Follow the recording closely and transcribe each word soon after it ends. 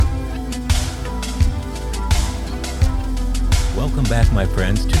back, my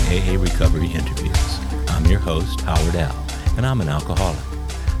friends, to AA Recovery Interviews. I'm your host, Howard L., and I'm an alcoholic.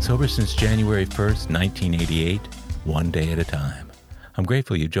 Sober since January 1st, 1988, one day at a time. I'm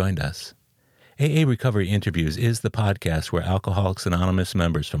grateful you joined us. AA Recovery Interviews is the podcast where Alcoholics Anonymous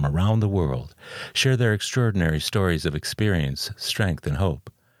members from around the world share their extraordinary stories of experience, strength, and hope.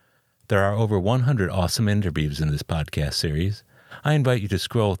 There are over 100 awesome interviews in this podcast series. I invite you to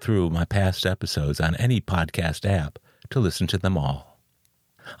scroll through my past episodes on any podcast app to listen to them all.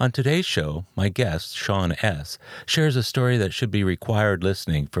 On today's show, my guest, Sean S., shares a story that should be required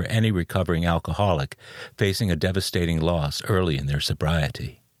listening for any recovering alcoholic facing a devastating loss early in their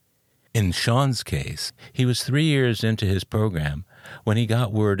sobriety. In Sean's case, he was 3 years into his program when he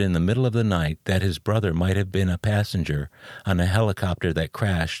got word in the middle of the night that his brother might have been a passenger on a helicopter that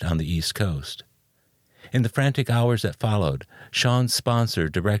crashed on the East Coast. In the frantic hours that followed, Sean's sponsor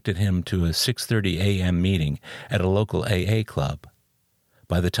directed him to a 6:30 a.m. meeting at a local AA club.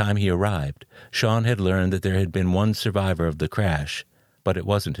 By the time he arrived, Sean had learned that there had been one survivor of the crash, but it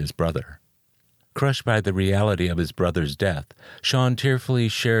wasn't his brother. Crushed by the reality of his brother's death, Sean tearfully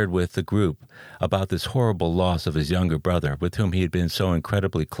shared with the group about this horrible loss of his younger brother, with whom he had been so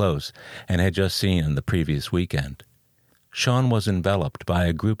incredibly close and had just seen on the previous weekend. Sean was enveloped by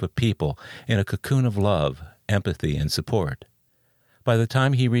a group of people in a cocoon of love, empathy, and support. By the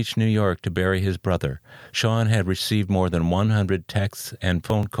time he reached New York to bury his brother, Sean had received more than 100 texts and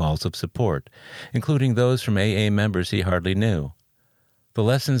phone calls of support, including those from AA members he hardly knew. The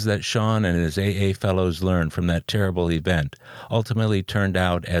lessons that Sean and his AA fellows learned from that terrible event ultimately turned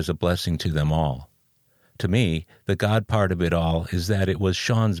out as a blessing to them all. To me, the God part of it all is that it was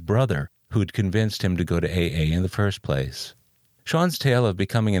Sean's brother who'd convinced him to go to AA in the first place. Sean's tale of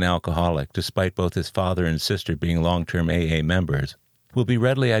becoming an alcoholic, despite both his father and sister being long-term AA members, will be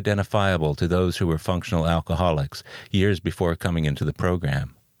readily identifiable to those who were functional alcoholics years before coming into the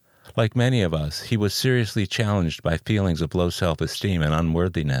program. Like many of us, he was seriously challenged by feelings of low self-esteem and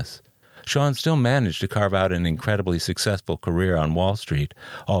unworthiness. Sean still managed to carve out an incredibly successful career on Wall Street,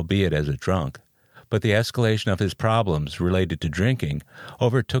 albeit as a drunk. But the escalation of his problems related to drinking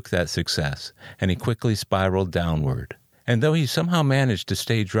overtook that success, and he quickly spiraled downward. And though he somehow managed to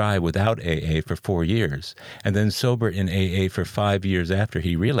stay dry without AA for 4 years, and then sober in AA for 5 years after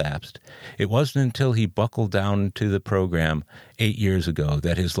he relapsed, it wasn't until he buckled down to the program 8 years ago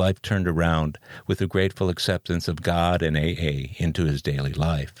that his life turned around with a grateful acceptance of God and AA into his daily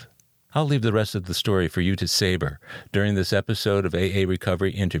life. I'll leave the rest of the story for you to savor during this episode of AA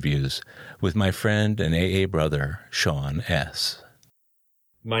Recovery Interviews with my friend and AA brother, Sean S.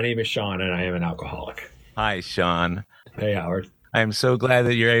 My name is Sean, and I am an alcoholic. Hi, Sean. Hey, Howard. I'm so glad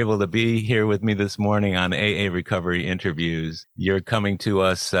that you're able to be here with me this morning on AA Recovery Interviews. You're coming to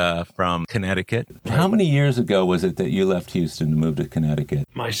us from Connecticut. How many years ago was it that you left Houston to move to Connecticut?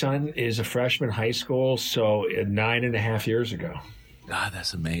 My son is a freshman in high school, so 9.5 years ago. God,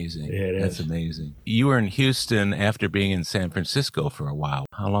 that's amazing. Yeah, it is. That's amazing. You were in Houston after being in San Francisco for a while.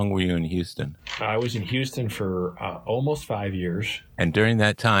 How long were you in Houston? I was in Houston for almost 5 years. And during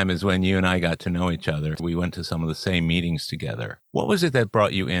that time is when you and I got to know each other. We went to some of the same meetings together. What was it that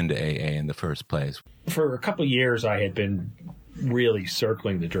brought you into AA in the first place? For a couple of years, I had been really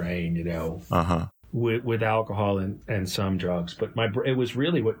circling the drain, with alcohol and some drugs. But it was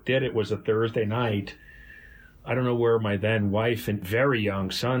really what did it was a Thursday night. I don't know where my then wife and very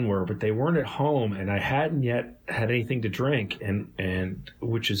young son were, but they weren't at home, and I hadn't yet had anything to drink, and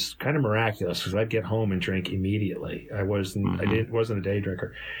which is kind of miraculous because I'd get home and drink immediately. I wasn't a day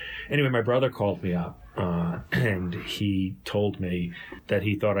drinker. Anyway, my brother called me up, and he told me that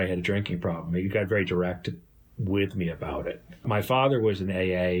he thought I had a drinking problem. He got very direct with me about it. My father was in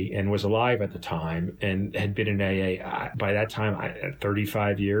AA and was alive at the time and had been in AA by that time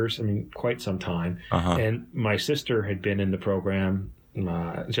 35 years, quite some time. And my sister had been in the program,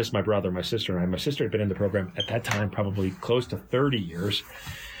 just my brother, my sister and I. My sister had been in the program at that time probably close to 30 years.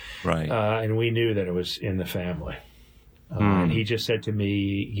 Right. And we knew that it was in the family. And he just said to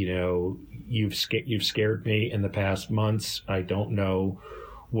me, you've scared me in the past months. I don't know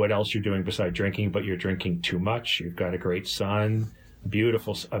what else you're doing besides drinking, but you're drinking too much. You've got a great son, a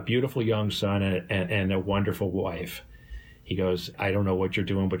beautiful young son, and a wonderful wife. He goes, I don't know what you're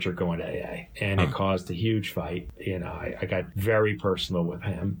doing, but you're going to AA. And it caused a huge fight. I got very personal with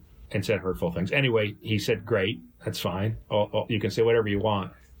him and said hurtful things. Anyway, he said, great, that's fine. You can say whatever you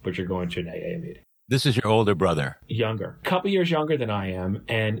want, but you're going to an AA meeting. This is your older brother. Younger. A couple years younger than I am.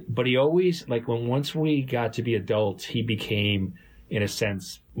 But he always, once we got to be adults, he became, in a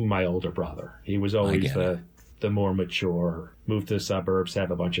sense, my older brother. He was always the more mature moved to the suburbs, have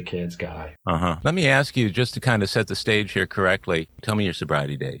a bunch of kids guy. Let me ask you, just to kind of set the stage here correctly, tell me your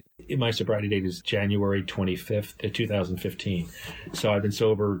sobriety date. My sobriety date is January 25th, 2015. So I've been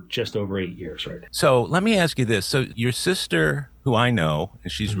sober just over 8 years right now. So let me ask you this. So your sister, who I know,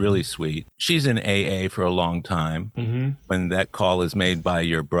 and she's really sweet, she's in AA for a long time. When that call is made by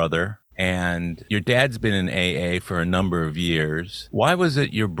your brother, and your dad's been in AA for a number of years. Why was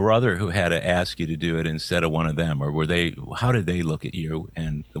it your brother who had to ask you to do it instead of one of them? Or how did they look at you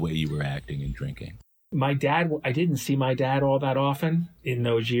and the way you were acting and drinking? My dad, I didn't see my dad all that often in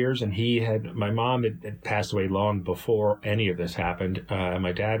those years, and my mom had passed away long before any of this happened.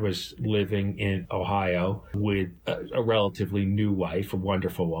 My dad was living in Ohio with a relatively new wife, a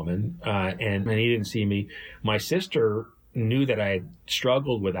wonderful woman, and he didn't see me. My sister knew that I had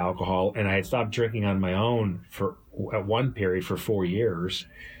struggled with alcohol, and I had stopped drinking on my own at one period for 4 years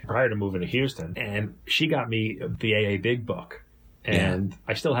prior to moving to Houston, and she got me the AA Big Book, and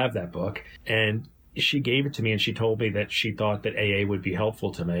I still have that book, and she gave it to me, and she told me that she thought that AA would be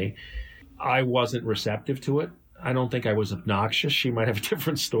helpful to me. I wasn't receptive to it. I don't think I was obnoxious. She might have a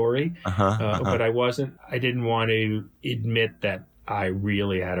different story, but I didn't want to admit that I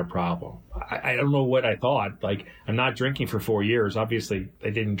really had a problem. I don't know what I thought. Like, I'm not drinking for 4 years. Obviously, I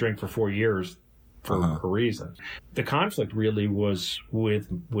didn't drink for 4 years for a reason. The conflict really was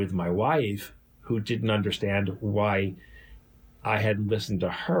with my wife, who didn't understand why I hadn't listened to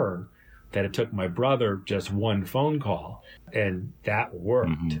her, that it took my brother just one phone call. And that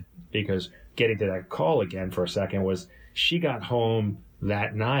worked, because getting to that call again for a second was, she got home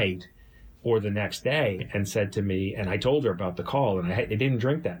that night or the next day and said to me, and I told her about the call, and I didn't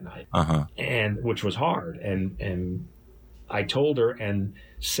drink that night, and which was hard. And I told her, and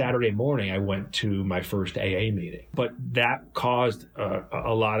Saturday morning I went to my first AA meeting. But that caused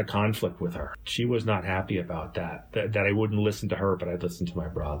a lot of conflict with her. She was not happy about that I wouldn't listen to her, but I'd listen to my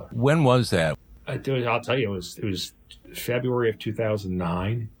brother. When was that? I'll tell you, it was February of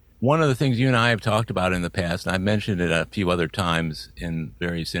 2009. One of the things you and I have talked about in the past, and I've mentioned it a few other times in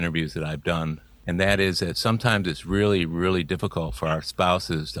various interviews that I've done, and that is that sometimes it's really, really difficult for our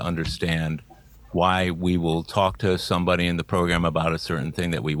spouses to understand why we will talk to somebody in the program about a certain thing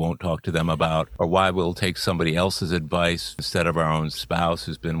that we won't talk to them about, or why we'll take somebody else's advice instead of our own spouse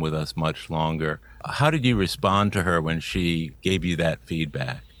who's been with us much longer. How did you respond to her when she gave you that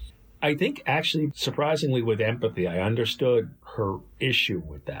feedback? I think actually, surprisingly, with empathy, I understood her issue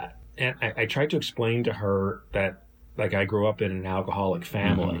with that. And I tried to explain to her that, like, I grew up in an alcoholic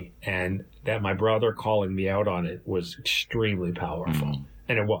family, and that my brother calling me out on it was extremely powerful.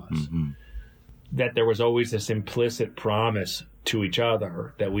 And it was. That there was always this implicit promise to each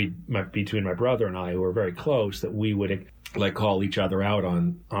other that between my brother and I, who were very close, that we would, like, call each other out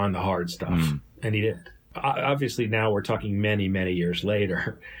on the hard stuff. And he did. Obviously, now we're talking many, many years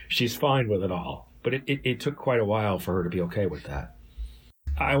later. She's fine with it all. But it took quite a while for her to be okay with that.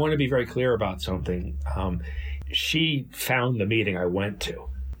 I want to be very clear about something. She found the meeting I went to.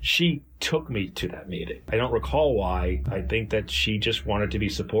 She took me to that meeting. I don't recall why. I think that she just wanted to be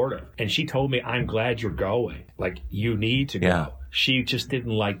supportive. And she told me, I'm glad you're going. Like, you need to go. She just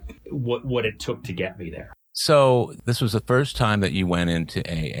didn't like what it took to get me there. So this was the first time that you went into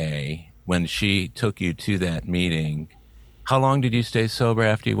AA. When she took you to that meeting, how long did you stay sober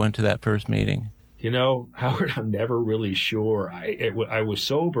after you went to that first meeting? You know, Howard, I'm never really sure. I was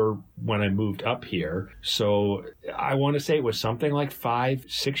sober when I moved up here. So I want to say it was something like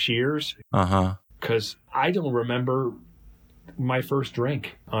 5-6 years. Because I don't remember my first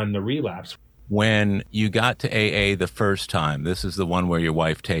drink on the relapse. When you got to AA the first time, this is the one where your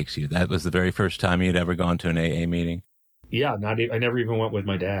wife takes you. That was the very first time you'd ever gone to an AA meeting? Yeah, I never even went with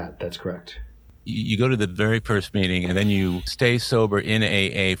my dad. That's correct. You go to the very first meeting, and then you stay sober in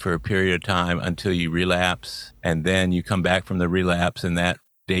AA for a period of time until you relapse, and then you come back from the relapse, and that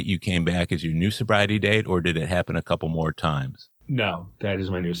date you came back is your new sobriety date, or did it happen a couple more times? No, that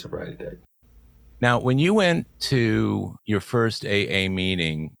is my new sobriety date. Now, when you went to your first AA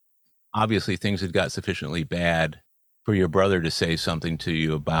meeting, obviously things had got sufficiently bad for your brother to say something to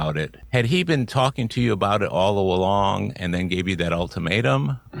you about it. Had he been talking to you about it all along and then gave you that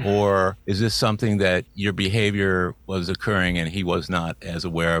ultimatum? Or is this something that your behavior was occurring and he was not as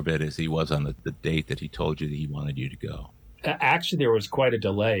aware of it as he was on the date that he told you that he wanted you to go? Actually, there was quite a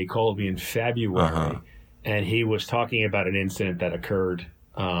delay. He called me in February, and he was talking about an incident that occurred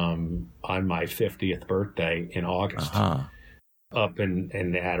on my 50th birthday in August. Up in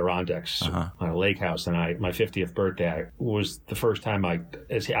the Adirondacks on a lake house. And my 50th birthday was the first time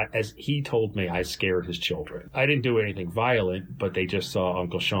as he told me, I scared his children. I didn't do anything violent, but they just saw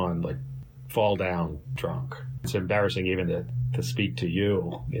Uncle Sean like fall down drunk. It's embarrassing even to speak to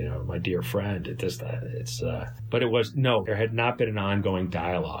you, my dear friend. But there had not been an ongoing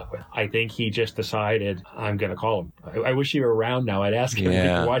dialogue with. I think he just decided, I'm going to call him. I wish you were around now. I'd ask him,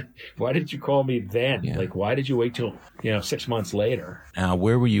 why did you call me then? Yeah. Why did you wait till, 6 months later? Now,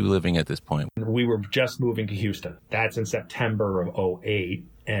 where were you living at this point? We were just moving to Houston. That's in September of 2008.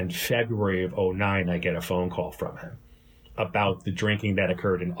 And February of 2009, I get a phone call from him about the drinking that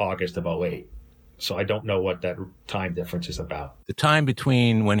occurred in August of 2008. So I don't know what that time difference is about. The time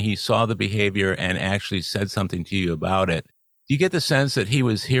between when he saw the behavior and actually said something to you about it, do you get the sense that he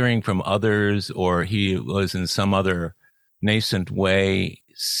was hearing from others, or he was in some other nascent way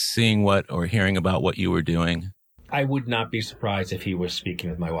seeing or hearing about what you were doing? I would not be surprised if he was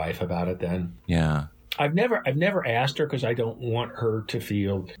speaking with my wife about it then. Yeah. I've never asked her because I don't want her to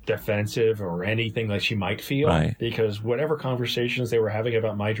feel defensive or anything that she might feel. Right. Because whatever conversations they were having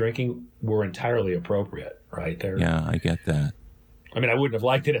about my drinking were entirely appropriate, right? Yeah, I get that. I mean, I wouldn't have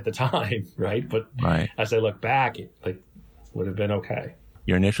liked it at the time, right? But as I look back, it would have been okay.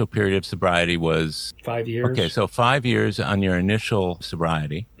 Your initial period of sobriety was 5 years. Okay, so 5 years on your initial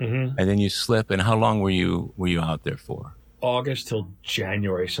sobriety, and then you slip. And how long were you out there for? August till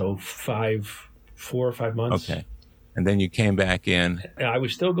January, so 4 or 5 months. Okay. And then you came back in. I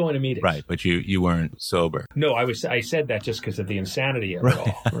was still going to meetings. Right, but you weren't sober. No, I said that just because of the insanity of it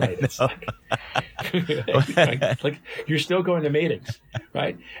all. Right. It's like you're still going to meetings,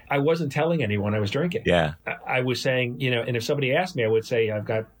 right? I wasn't telling anyone I was drinking. Yeah. I was saying, and if somebody asked me, I would say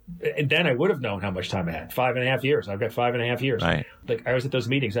and then I would have known how much time I had. 5.5 years. I've got 5.5 years. Right. Like I was at those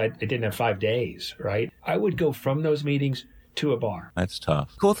meetings. I didn't have 5 days, right? I would go from those meetings to a bar. That's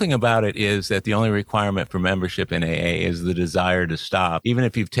tough. Cool thing about it is that the only requirement for membership in AA is the desire to stop. Even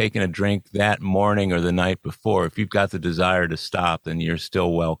if you've taken a drink that morning or the night before, if you've got the desire to stop, then you're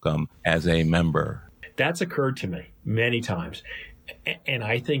still welcome as a member. That's occurred to me many times. And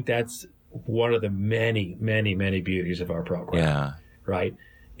I think that's one of the many, many, many beauties of our program. Yeah. Right?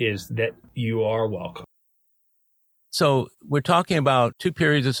 Is that you are welcome. So we're talking about 2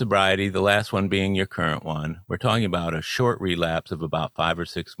 periods of sobriety, the last one being your current one. We're talking about a short relapse of about 5 or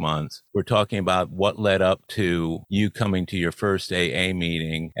 6 months. We're talking about what led up to you coming to your first AA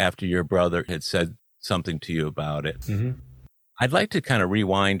meeting after your brother had said something to you about it. Mm-hmm. I'd like to kind of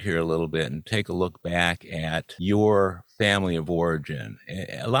rewind here a little bit and take a look back at your family of origin.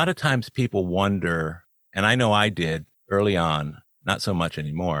 A lot of times people wonder, and I know I did early on, not so much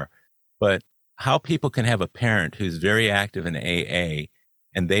anymore, but how people can have a parent who's very active in AA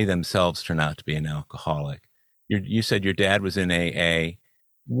and they themselves turn out to be an alcoholic. You said your dad was in AA.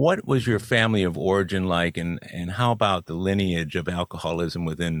 What was your family of origin like, and how about the lineage of alcoholism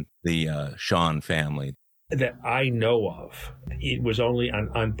within the Sean family? That I know of, it was only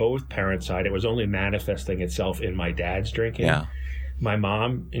on both parents' side, it was only manifesting itself in my dad's drinking. Yeah. My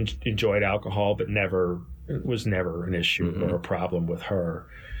mom enjoyed alcohol, but it was never an issue or a problem with her.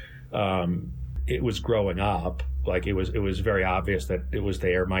 It was growing up, like it was very obvious that it was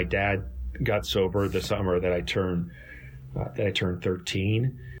there. My dad got sober the summer that I turned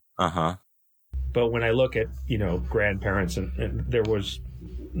 13. Uh-huh. But when I look at, grandparents, and there was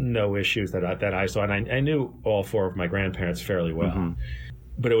no issues that I saw, and I knew all 4 of my grandparents fairly well. Mm-hmm.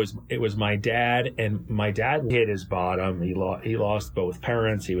 But it was my dad, and my dad hit his bottom. He lost both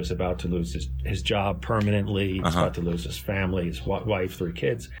parents. He was about to lose his job permanently. He was about to lose his family, his wife, 3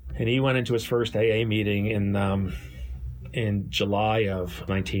 kids. And he went into his first AA meeting in July of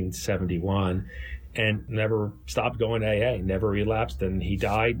 1971 and never stopped going to AA, never relapsed. And he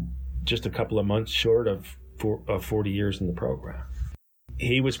died just a couple of months short of 40 years in the program.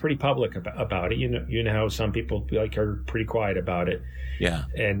 He was pretty public about it. You know how some people are pretty quiet about it. Yeah.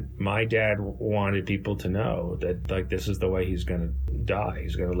 And my dad wanted people to know that this is the way he's going to die.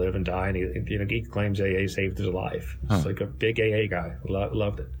 He's going to live and die. And he claims AA saved his life. It's like a big AA guy.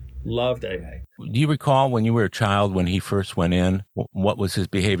 Loved it. Loved AA. Do you recall when you were a child, when he first went in, what was his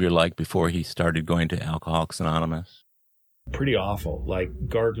behavior like before he started going to Alcoholics Anonymous? Pretty awful, like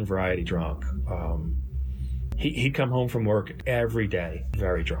garden variety drunk. He'd come home from work every day,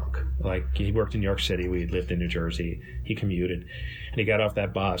 very drunk. Like, he worked in New York City. We lived in New Jersey. He commuted. And he got off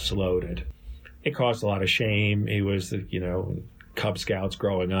that bus loaded. It caused a lot of shame. He was, Cub Scouts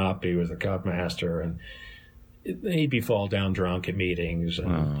growing up. He was a Cub master. And he'd be fall down drunk at meetings.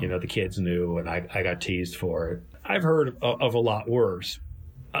 And, the kids knew, and I got teased for it. I've heard of a lot worse,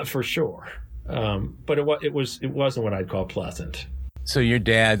 for sure. But it wasn't what I'd call pleasant. So your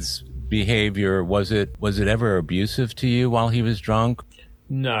dad's behavior, was it ever abusive to you while he was drunk?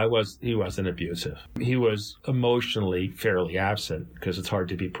 No, he wasn't abusive. He was emotionally fairly absent because it's hard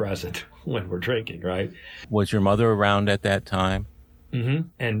to be present when we're drinking, right? Was your mother around at that time? Mm-hmm.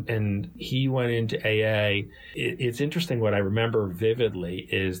 And he went into AA. It's interesting. What I remember vividly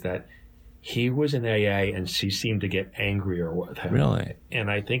is that he was in AA and she seemed to get angrier with him. Really?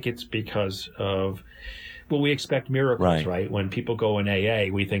 And I think it's because of, well, we expect miracles, right? When people go in AA,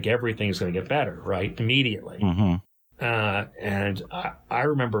 we think everything's going to get better, right? Immediately. Mm-hmm. And I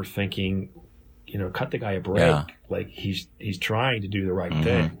remember thinking, cut the guy a break. Yeah. Like he's trying to do the right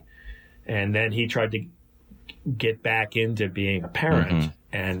thing. And then he tried to get back into being a parent,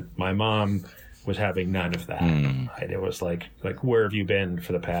 and my mom was having none of that. Right? It was like, where have you been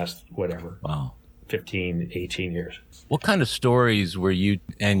for the past, whatever, 15, 18 years? What kind of stories were you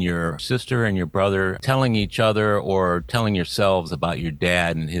and your sister and your brother telling each other or telling yourselves about your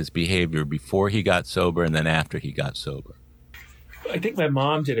dad and his behavior before he got sober and then after he got sober? I think my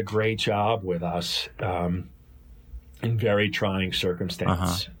mom did a great job with us in very trying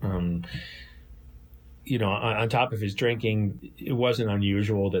circumstances. On top of his drinking, it wasn't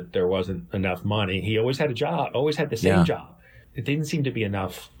unusual that there wasn't enough money. He always had a job, always had the same job. It didn't seem to be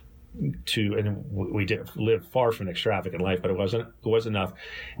enough and we did live far from an extravagant life, but it wasn't enough.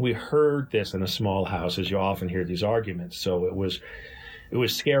 We heard this in a small house, as you often hear these arguments. So it was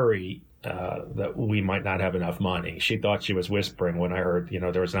scary that we might not have enough money. She thought she was whispering when I heard,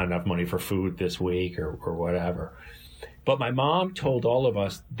 there was not enough money for food this week or whatever. But my mom told all of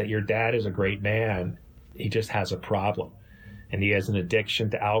us that your dad is a great man. He just has a problem, and he has an addiction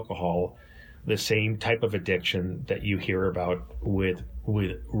to alcohol, the same type of addiction that you hear about with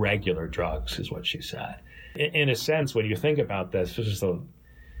regular drugs, is what she said. In a sense, when you think about this is the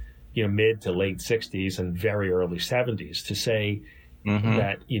mid to late 60s and very early 70s, to say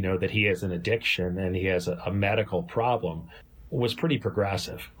that that he has an addiction and he has a medical problem was pretty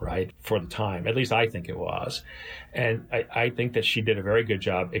progressive, right, for the time. At least I think it was. And I think that she did a very good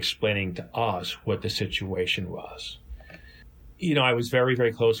job explaining to us what the situation was. I was very,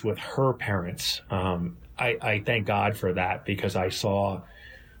 very close with her parents. I thank God for that, because I saw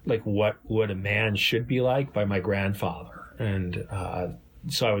what a man should be like by my grandfather. And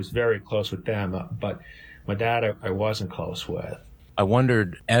so I was very close with them. But my dad, I wasn't close with. I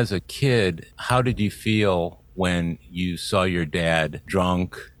wondered, as a kid, how did you feel when you saw your dad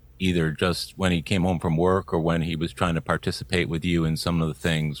drunk, either just when he came home from work or when he was trying to participate with you in some of the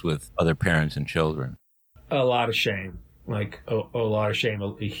things with other parents and children? A lot of shame, a lot of shame,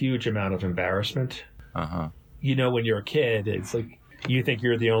 a huge amount of embarrassment. When you're a kid, it's like you think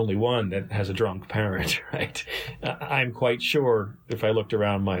you're the only one that has a drunk parent, right? I'm quite sure if I looked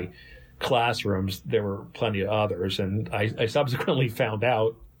around my classrooms, there were plenty of others. And I subsequently found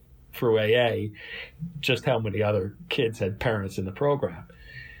out through AA just how many other kids had parents in the program.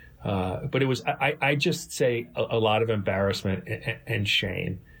 But it was, I just say a lot of embarrassment and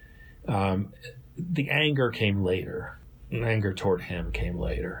shame. The anger came later. Anger toward him came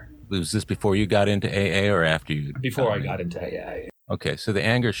later. Was this before you got into AA or after you? Before I got into AA. Okay, so the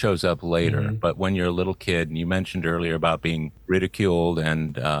anger shows up later, but when you're a little kid, and you mentioned earlier about being ridiculed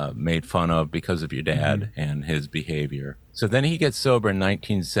and made fun of because of your dad and his behavior. So then he gets sober in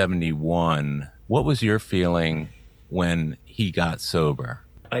 1971. What was your feeling when he got sober?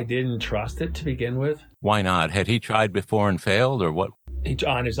 I didn't trust it to begin with. Why not? Had he tried before and failed, or what?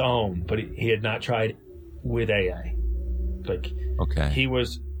 On his own, but he had not tried with AA. He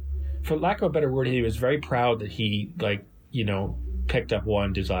was, for lack of a better word, he was very proud that he picked up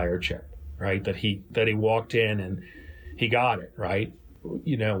one Desire chip, right? That he walked in and he got it, right?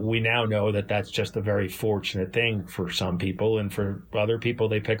 We now know that that's just a very fortunate thing for some people, and for other people,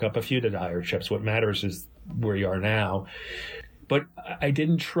 they pick up a few Desire chips. What matters is where you are now. But I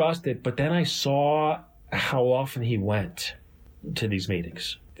didn't trust it. But then I saw how often he went to these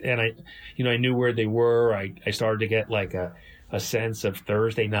meetings, and I knew where they were. I started to get a sense of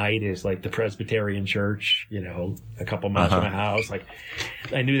Thursday night is like the Presbyterian church, a couple miles from my house.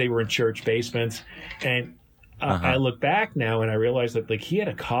 I knew they were in church basements. And I look back now and I realize that he had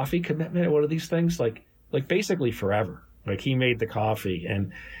a coffee commitment at one of these things, basically forever. He made the coffee,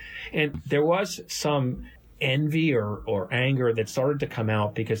 and there was some envy or anger that started to come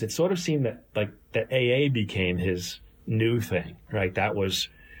out, because it sort of seemed that AA became his new thing, right? That was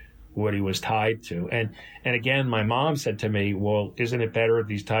what he was tied to. And again, my mom said to me, well, isn't it better if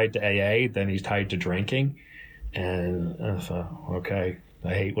he's tied to AA than he's tied to drinking? And I thought, okay,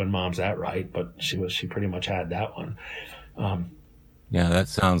 I hate when mom's that right, but she pretty much had that one. Yeah, that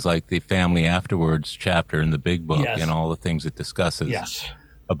sounds like the Family Afterwards chapter in the Big Book, and all the things it discusses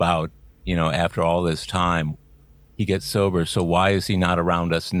about, after all this time, he gets sober. So why is he not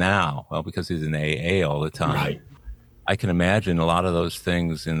around us now? Well, because he's in AA all the time. Right. I can imagine a lot of those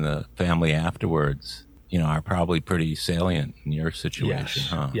things in the family afterwards, are probably pretty salient in your situation.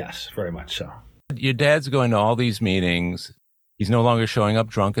 Yes, huh? yes, very much so. Your dad's going to all these meetings. He's no longer showing up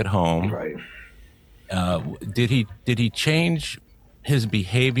drunk at home. Right. Did he change his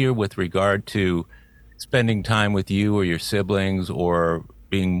behavior with regard to spending time with you or your siblings, or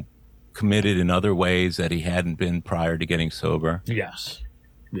being committed in other ways that he hadn't been prior to getting sober? Yes.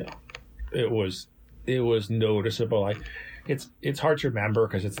 Yeah. It was noticeable. It's hard to remember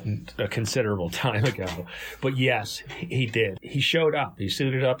because it's a considerable time ago. But yes, he did. He showed up. He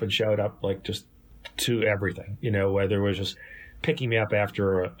suited up and showed up like just to everything, whether it was just picking me up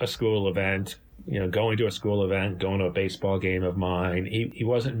after a school event, going to a school event, going to a baseball game of mine. He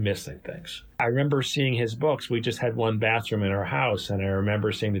wasn't missing things. I remember seeing his books. We just had one bathroom in our house, and I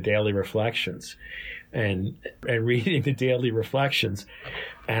remember seeing the Daily Reflections and reading the Daily Reflections.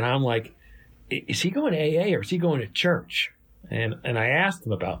 And I'm like, is he going to AA or is he going to church? And I asked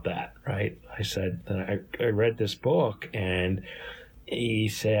him about that, right? I said, I read this book, and he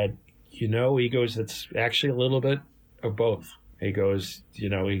said, he goes, it's actually a little bit of both. He goes, you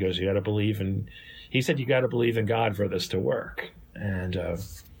got to believe in, he said, you got to believe in God for this to work. And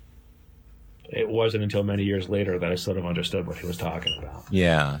it wasn't until many years later that I sort of understood what he was talking about.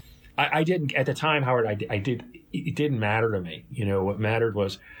 Yeah. I didn't, at the time, Howard, it didn't matter to me. What mattered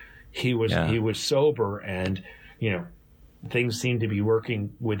was he was sober, and, things seemed to be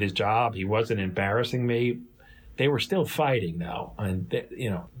working with his job. He wasn't embarrassing me. They were still fighting, though. And,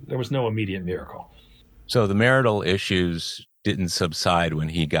 there was no immediate miracle. So the marital issues didn't subside when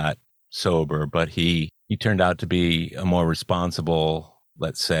he got sober, but he turned out to be a more responsible,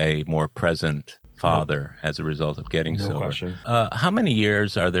 let's say, more present father as a result of getting sober. No question. How many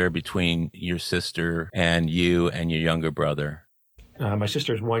years are there between your sister and you and your younger brother? My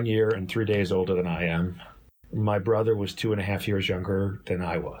sister's 1 year and 3 days older than I am. My brother was 2.5 years younger than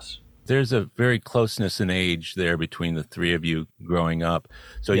I was. There's a very closeness in age there between the three of you growing up.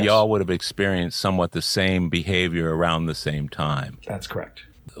 So Yes. y'all would have experienced somewhat the same behavior around the same time. That's correct.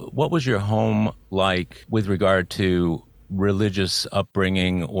 What was your home like with regard to religious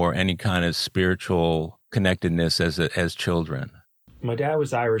upbringing or any kind of spiritual connectedness as children? My dad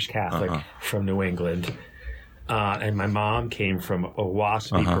was Irish Catholic from New England, and my mom came from a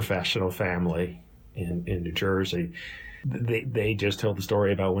WASPy professional family in New Jersey. They just told the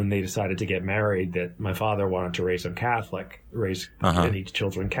story about when they decided to get married that my father wanted to raise them Catholic, raise any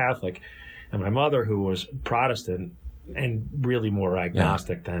children Catholic. And my mother, who was Protestant and really more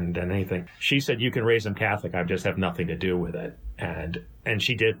agnostic than anything, she said, you can raise them Catholic, I just have nothing to do with it. And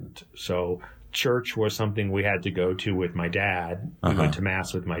she didn't. So church was something we had to go to with my dad. We went to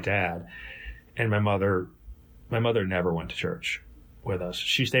Mass with my dad. And my mother never went to church with us.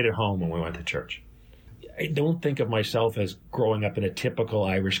 She stayed at home when we went to church. I don't think of myself as growing up in a typical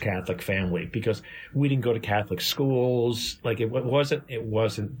Irish Catholic family because we didn't go to Catholic schools. Like it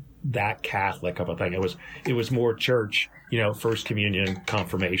wasn't that Catholic of a thing. It was more church, First Communion,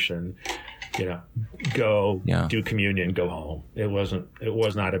 confirmation, do communion, go home. It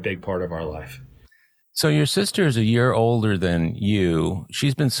was not a big part of our life. So your sister is a year older than you.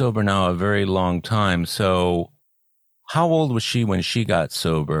 She's been sober now a very long time. So how old was she when she got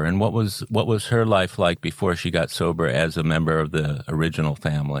sober, and what was her life like before she got sober as a member of the original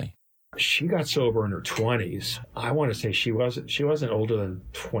family? She got sober in her 20s. I want to say she wasn't older than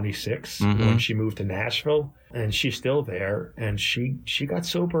 26 when she moved to Nashville, and she's still there. And she got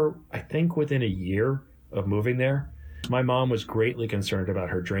sober, I think, within a year of moving there. My mom was greatly concerned about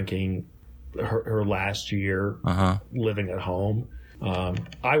her drinking her last year living at home.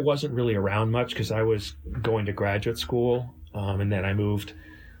 I wasn't really around much because I was going to graduate school, and then I moved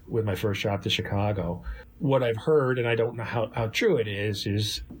with my first job to Chicago. What I've heard, and I don't know how true it is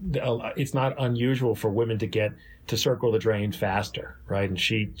it's not unusual for women to circle the drain faster, right? And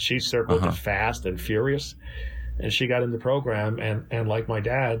she circled it fast and furious, and she got in the program and like my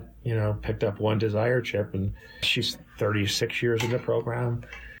dad, picked up one desire chip, and she's 36 years in the program.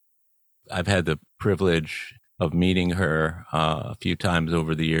 I've had the privilege of meeting her a few times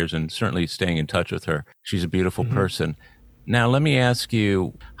over the years and certainly staying in touch with her. She's a beautiful person. Now, let me ask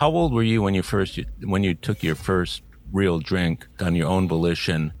you, how old were you when you took your first real drink on your own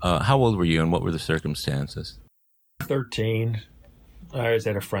volition? How old were you and what were the circumstances? 13. I was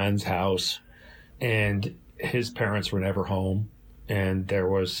at a friend's house and his parents were never home. And there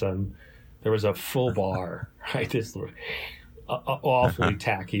was a full bar, right? This awfully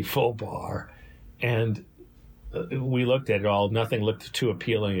tacky full bar. And we looked at it all. Nothing looked too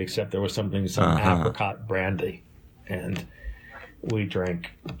appealing except there was some apricot brandy. and we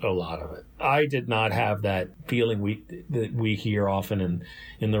drank a lot of it. I did not have that feeling that we hear often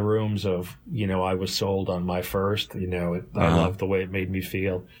in the rooms of, I was sold on my first, I loved the way it made me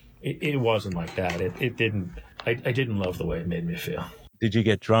feel. It wasn't like that. It didn't. I didn't love the way it made me feel. Did you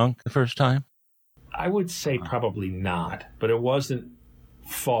get drunk the first time? I would say probably not, but it wasn't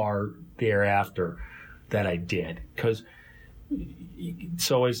far thereafter that I did. Because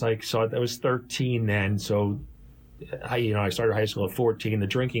so it's like, so I was 13 then, so I started high school at 14. The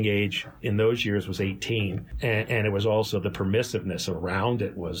drinking age in those years was 18, and it was also the permissiveness around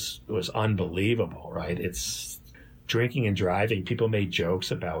it was unbelievable, right? It's drinking and driving. People made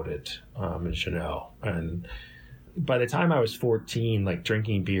jokes about it, as you know, and by the time I was 14, like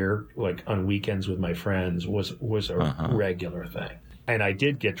drinking beer, like on weekends with my friends was a regular thing. And I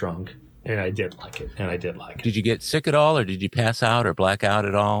did get drunk, and I did like it. Did you get sick at all, or did you pass out or black out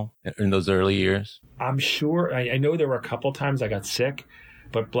at all in those early years? I'm sure, I know there were a couple times I got sick,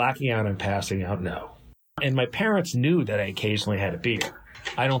 but blacking out and passing out, no. And my parents knew that I occasionally had a beer.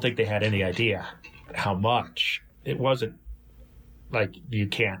 I don't think they had any idea how much. It wasn't like you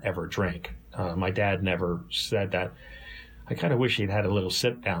can't ever drink. My dad never said that. I kind of wish he'd had a little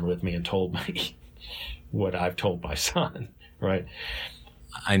sit down with me and told me what I've told my son, right?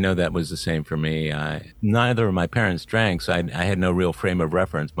 I know that was the same for me. Neither of my parents drank, so I had no real frame of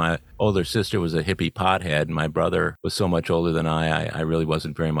reference. My older sister was a hippie pothead, and my brother was so much older than I really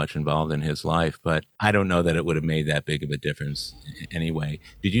wasn't very much involved in his life. But I don't know that it would have made that big of a difference anyway.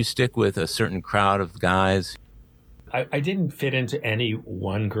 Did you stick with a certain crowd of guys? I didn't fit into any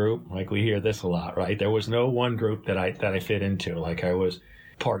one group. Like, we hear this a lot, right? There was no one group that I fit into. Like, I was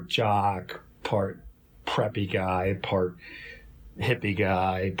part jock, part preppy guy, part hippie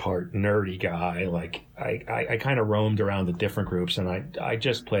guy, part nerdy guy. Like, I kind of roamed around the different groups, and I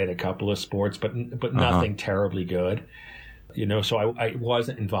just played a couple of sports, but nothing terribly good. So I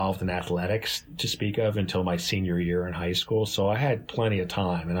wasn't involved in athletics to speak of until my senior year in high school. So I had plenty of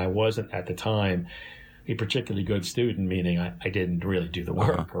time, and I wasn't at the time a particularly good student, meaning I didn't really do the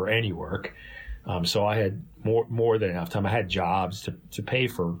work or any work. So I had more than enough time. I had jobs to pay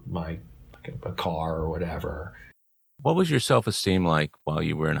for a car or whatever. What was your self-esteem like while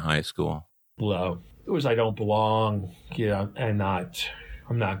you were in high school? Low. It was, I don't belong, I'm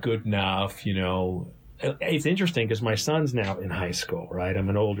not good enough, It's interesting because my son's now in high school, right? I'm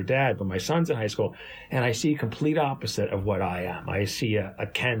an older dad, but my son's in high school, and I see a complete opposite of what I am. I see a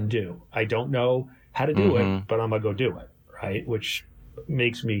can do. I don't know how to do it, but I'm going to go do it, right? Which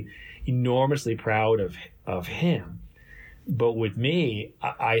makes me enormously proud of him. But with me,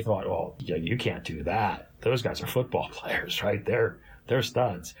 I thought, well, you can't do that. Those guys are football players, right? They're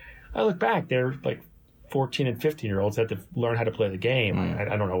studs. I look back, they're like 14 and 15-year-olds had to learn how to play the game.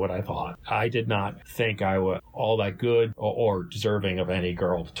 I don't know what I thought. I did not think I was all that good or deserving of any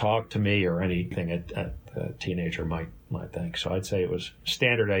girl to talk to me or anything a teenager might think. So I'd say it was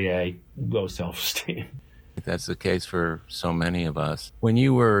standard AA, low self-esteem. That's the case for so many of us. When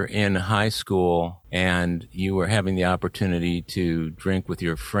you were in high school and you were having the opportunity to drink with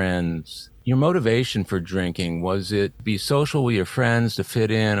your friends, your motivation for drinking, was it to be social with your friends, to fit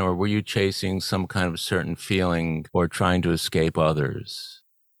in, or were you chasing some kind of certain feeling or trying to escape others?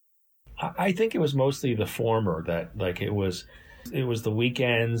 I think it was mostly the former, that like it was the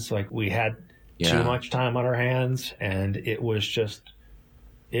weekends, like we had too much time on our hands, and it was just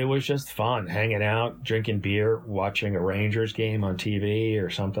fun hanging out, drinking beer, watching a Rangers game on TV or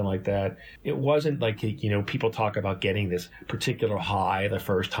something like that. It wasn't like, people talk about getting this particular high the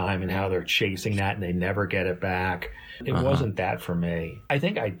first time and how they're chasing that and they never get it back. It wasn't that for me. I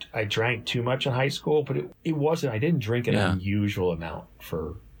think I drank too much in high school, but it wasn't, I didn't drink an unusual amount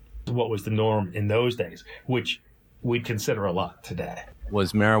for what was the norm in those days, which we'd consider a lot today.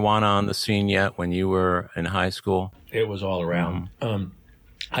 Was marijuana on the scene yet when you were in high school? It was all around.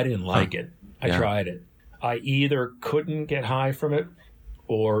 I didn't like it. I tried it. I either couldn't get high from it,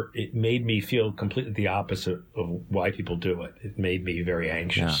 or it made me feel completely the opposite of why people do it. It made me very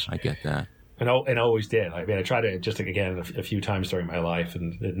anxious. Yeah, I get that. And always did. I mean, I tried it just again a few times during my life,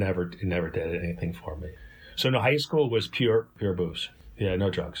 and it never did anything for me. So no, high school was pure booze. Yeah, no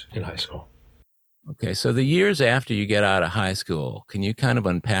drugs in high school. Okay, so the years after you get out of high school, can you kind of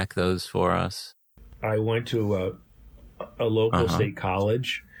unpack those for us? I went to a local state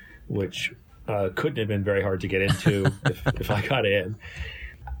college, which couldn't have been very hard to get into if I got in.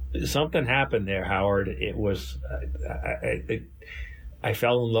 Something happened there, Howard. It was I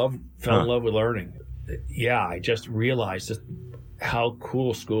fell in love with learning. Yeah, I just realized just how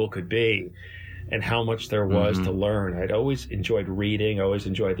cool school could be, and how much there was to learn. I'd always enjoyed reading, I always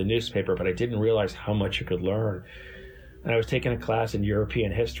enjoyed the newspaper, but I didn't realize how much you could learn. And I was taking a class in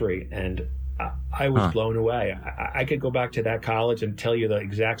European history, and I was blown away. I could go back to that college and tell you the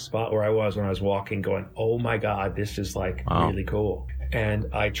exact spot where I was when I was walking, going, oh my God, this is like really cool. And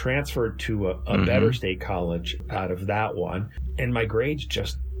I transferred to a better state college out of that one, and my grades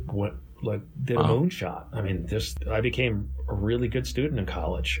just went did a moonshot. I mean, I became a really good student in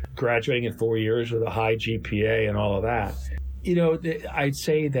college, graduating in 4 years with a high GPA and all of that. You know, I'd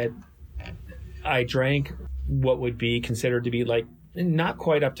say that I drank what would be considered to be like not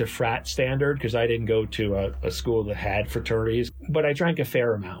quite up to frat standard, because I didn't go to a school that had fraternities, but I drank a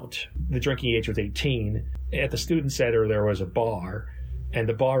fair amount. The drinking age was 18. At the student center, there was a bar, and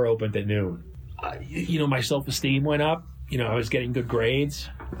the bar opened at noon. You know, my self-esteem went up. You know, I was getting good grades.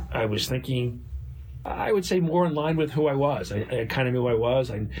 I was thinking, I would say more in line with who I was. I kind of knew who I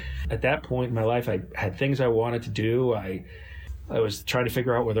was. At that point in my life, I had things I wanted to do. I was trying to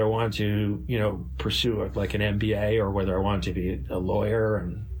figure out whether I wanted to, you know, pursue like an MBA or whether I wanted to be a lawyer.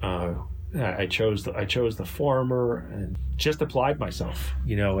 And I chose the former and just applied myself.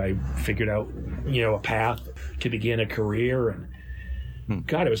 You know, I figured out, you know, a path to begin a career. And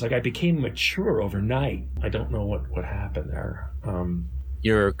God, it was like I became mature overnight. I don't know what happened there.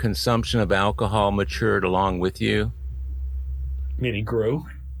 Your consumption of alcohol matured along with you? Meaning grew?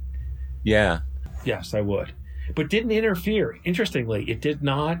 Yeah. Yes, I would. But didn't interfere. Interestingly, it did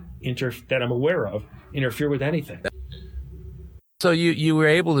not, that I'm aware of, interfere with anything. So you were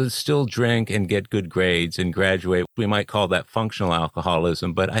able to still drink and get good grades and graduate. We might call that functional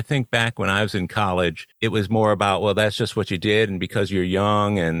alcoholism. But I think back when I was in college, it was more about, well, that's just what you did. And because you're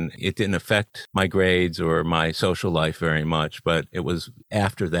young, and it didn't affect my grades or my social life very much. But it was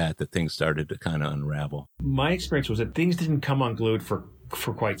after that things started to kind of unravel. My experience was that things didn't come unglued for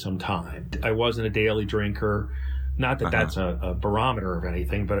quite some time. I wasn't a daily drinker. Not that that's a barometer of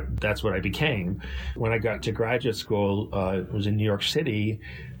anything, but that's what I became. When I got to graduate school, it was in New York City.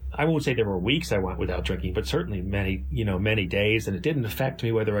 I won't say there were weeks I went without drinking, but certainly many days, and it didn't affect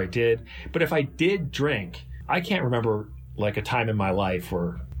me whether I did. But if I did drink, I can't remember like a time in my life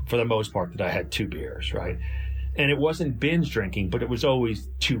where, for the most part, that I had 2 beers, right? And it wasn't binge drinking, but it was always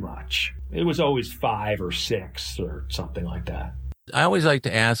too much. It was always 5 or 6 or something like that. I always like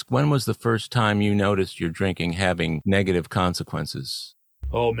to ask, when was the first time you noticed your drinking having negative consequences?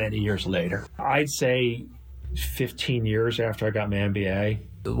 Oh, many years later. I'd say 15 years after I got my MBA.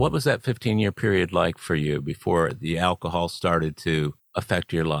 What was that 15-year period like for you before the alcohol started to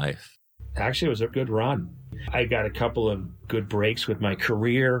affect your life? Actually, it was a good run. I got a couple of good breaks with my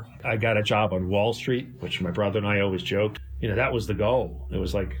career. I got a job on Wall Street, which my brother and I always joked. You know, that was the goal. It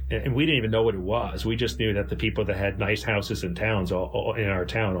was like, and we didn't even know what it was. We just knew that the people that had nice houses in towns, all in our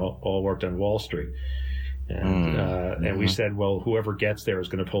town, all worked on Wall Street. And we said, well, whoever gets there is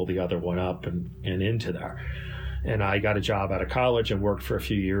going to pull the other one up and into there. And I got a job out of college and worked for a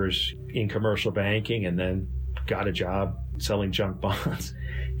few years in commercial banking, and then got a job selling junk bonds.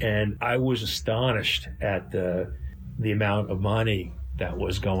 And I was astonished at the amount of money that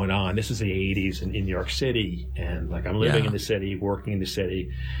was going on. This is the 80s in New York City. And like, I'm living in the city, working in the city,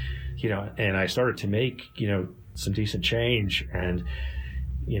 you know, and I started to make, you know, some decent change. And,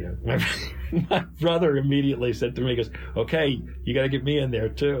 you know, my brother immediately said to me, he goes, okay, you got to get me in there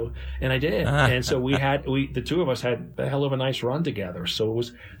too. And I did. And so the two of us had a hell of a nice run together. So it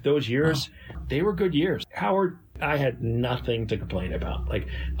was those years, they were good years. Howard, I had nothing to complain about. Like,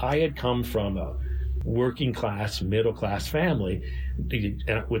 I had come from a working class, middle class family.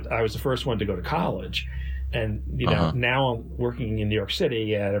 And I was the first one to go to college. And, you know, now I'm working in New York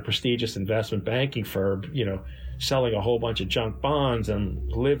City at a prestigious investment banking firm, you know, selling a whole bunch of junk bonds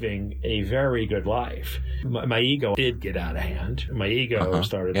and living a very good life. My ego did get out of hand. My ego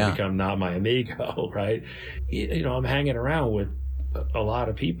started to become not my amigo, right? You know, I'm hanging around with a lot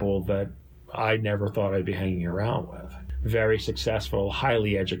of people that I never thought I'd be hanging around with. Very successful,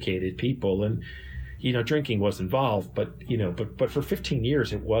 highly educated people. And, you know, drinking was involved, but, you know, but for 15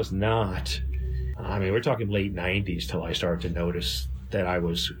 years, it was not. I mean, we're talking late 90s till I started to notice that I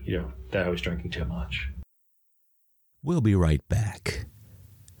was drinking too much. We'll be right back.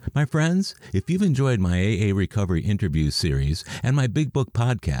 My friends, if you've enjoyed my AA Recovery interview series and my Big Book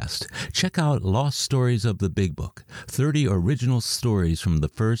podcast, check out Lost Stories of the Big Book, 30 original stories from the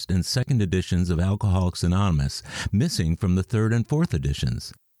first and second editions of Alcoholics Anonymous, missing from the third and fourth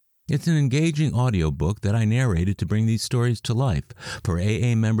editions. It's an engaging audiobook that I narrated to bring these stories to life for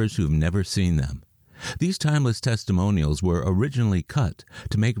AA members who've never seen them. These timeless testimonials were originally cut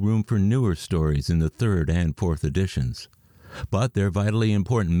to make room for newer stories in the third and fourth editions. But their vitally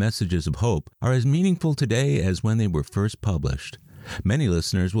important messages of hope are as meaningful today as when they were first published. Many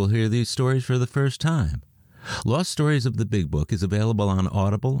listeners will hear these stories for the first time. Lost Stories of the Big Book is available on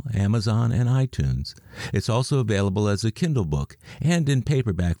Audible, Amazon, and iTunes. It's also available as a Kindle book and in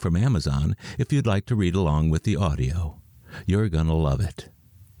paperback from Amazon if you'd like to read along with the audio. You're going to love it.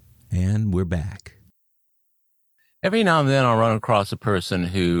 And we're back. Every now and then I'll run across a person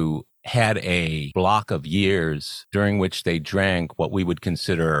who had a block of years during which they drank what we would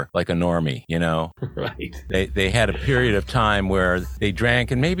consider like a normie, you know? Right. They had a period of time where they drank,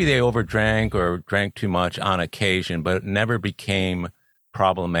 and maybe they overdrank or drank too much on occasion, but it never became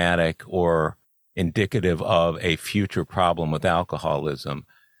problematic or indicative of a future problem with alcoholism.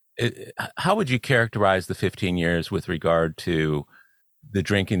 How would you characterize the 15 years with regard to the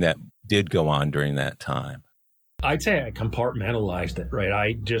drinking that did go on during that time? I'd say I compartmentalized it, right?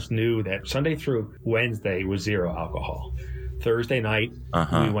 I just knew that Sunday through Wednesday was zero alcohol. Thursday night,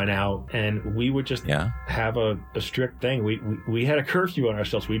 we went out and we would just have a strict thing. We had a curfew on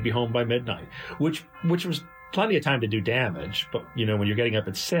ourselves. We'd be home by midnight, which was plenty of time to do damage. But, you know, when you're getting up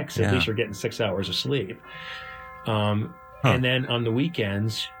at 6, at least you're getting 6 hours of sleep. And then on the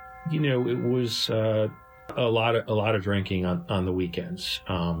weekends, you know, it was a lot of drinking on the weekends,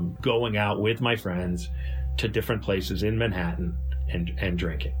 going out with my friends to different places in Manhattan and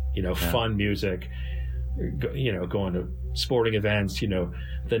drinking, you know, fun music, you know, going to sporting events, you know,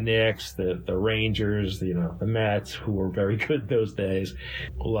 the Knicks, the Rangers, you know, the Mets, who were very good those days,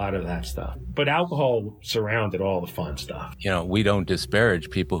 a lot of that stuff. But alcohol surrounded all the fun stuff. You know, we don't disparage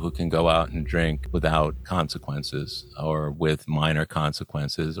people who can go out and drink without consequences or with minor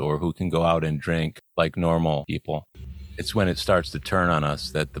consequences, or who can go out and drink like normal people. It's when it starts to turn on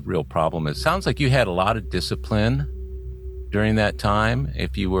us that the real problem is. Sounds like you had a lot of discipline during that time.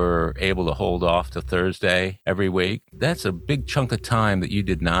 If you were able to hold off to Thursday every week, that's a big chunk of time that you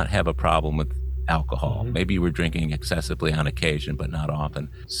did not have a problem with alcohol. Maybe you were drinking excessively on occasion, but not often.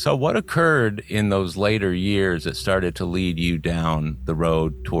 So what occurred in those later years that started to lead you down the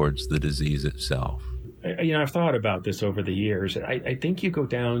road towards the disease itself? You know, I've thought about this over the years. I think you go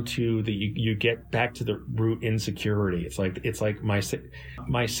down to you get back to the root insecurity. It's like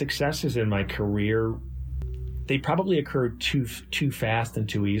my successes in my career, they probably occurred too fast and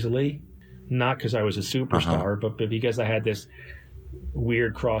too easily. Not because I was a superstar, but because I had this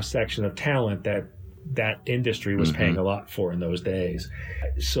weird cross section of talent that industry was paying a lot for in those days.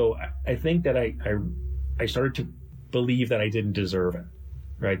 So I think that I started to believe that I didn't deserve it,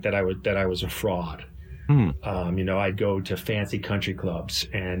 right? That I was a fraud. You know, I'd go to fancy country clubs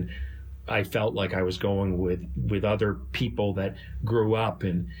and I felt like I was going with other people that grew up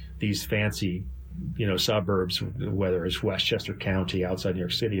in these fancy, you know, suburbs, whether it's Westchester County outside New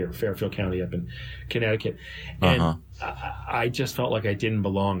York City or Fairfield County up in Connecticut. And I just felt like I didn't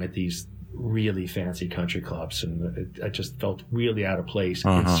belong at these really fancy country clubs. And I just felt really out of place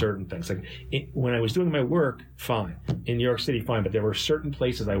in certain things. Like when I was doing my work, fine. In New York City, fine. But there were certain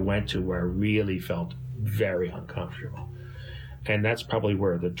places I went to where I really felt very uncomfortable. And that's probably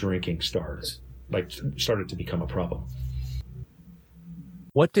where the drinking started to become a problem.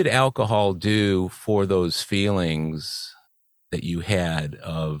 What did alcohol do for those feelings that you had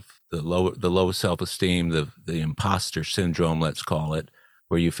of the low self-esteem, the imposter syndrome, let's call it,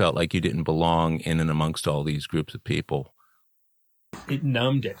 where you felt like you didn't belong in and amongst all these groups of people? It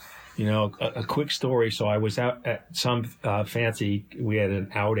numbed it. You know, a quick story. So I was out at some we had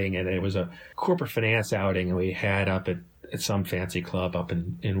an outing, and it was a corporate finance outing, and we had up at some fancy club up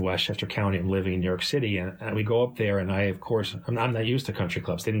in Westchester County. I'm living in New York City, and we go up there, and I, of course, I'm not used to country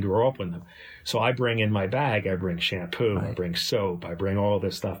clubs. Didn't grow up with them. So I bring in my bag. I bring shampoo. I bring soap. I bring all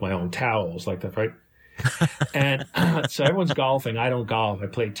this stuff, my own towels, like that, right? And so everyone's golfing. I don't golf. I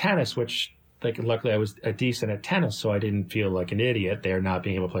play tennis, which... luckily I was decent at tennis, so I didn't feel like an idiot there not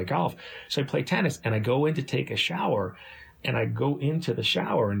being able to play golf. So I play tennis, and I go in to take a shower, and I go into the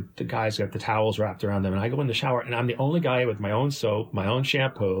shower, and the guys got the towels wrapped around them, and I go in the shower, and I'm the only guy with my own soap, my own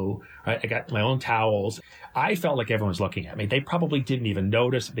shampoo, right? I got my own towels. I felt like everyone was looking at me. They probably didn't even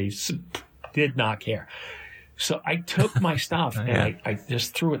notice. They did not care. So I took my stuff and I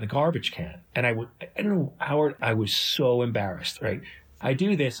just threw it in the garbage can. And I don't know, Howard, I was so embarrassed, right? I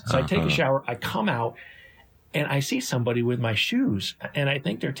do this. So I take a shower. I come out and I see somebody with my shoes, and I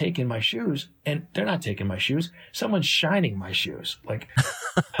think they're taking my shoes, and they're not taking my shoes. Someone's shining my shoes.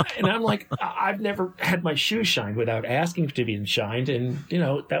 And I'm like, I've never had my shoes shined without asking to be shined. And, you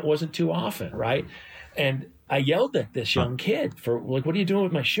know, that wasn't too often. Right. And I yelled at this young kid for what are you doing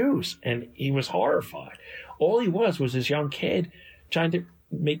with my shoes? And he was horrified. All he was this young kid trying to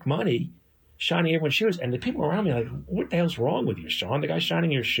make money shining everyone's shoes. And the people around me are like, what the hell's wrong with you, Sean? The guy's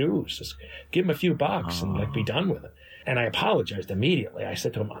shining your shoes. Just give him a few bucks and like be done with it. And I apologized immediately. I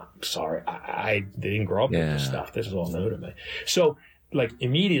said to him, I'm sorry. I didn't grow up with this stuff. This is all new to me. So like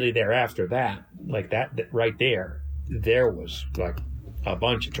immediately thereafter that, like that right there was like a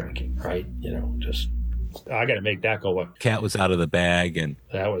bunch of drinking, right? You know, just, I got to make that go up. Cat was out of the bag and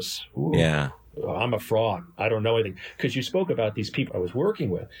that was, I'm a fraud. I don't know anything. Because you spoke about these people I was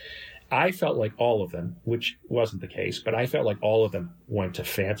working with. I felt like all of them, which wasn't the case, but I felt like all of them went to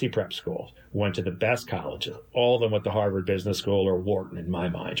fancy prep schools, went to the best colleges. All of them went to Harvard Business School or Wharton in my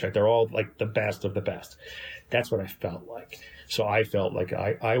mind, right? They're all like the best of the best. That's what I felt like. So I felt like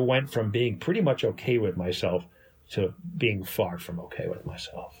I went from being pretty much okay with myself to being far from okay with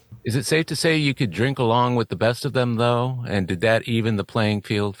myself. Is it safe to say you could drink along with the best of them, though? And did that even the playing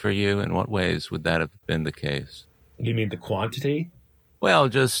field for you? In what ways would that have been the case? You mean the quantity? Well,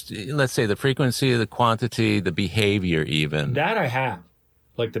 just let's say the frequency, the quantity, the behavior even. That I have.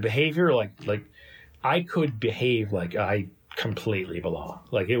 Like the behavior, like I could behave like I completely belong.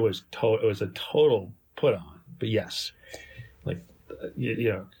 Like it was a total put on. But yes, like, you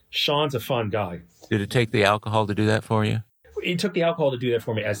know, Sean's a fun guy. Did it take the alcohol to do that for you? It took the alcohol to do that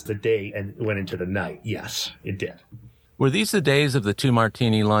for me as the day and went into the night. Yes, it did. Were these the days of the 2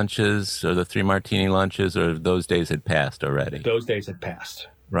 martini lunches or the 3 martini lunches, or those days had passed already? Those days had passed.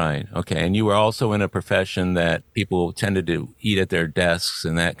 Right. Okay. And you were also in a profession that people tended to eat at their desks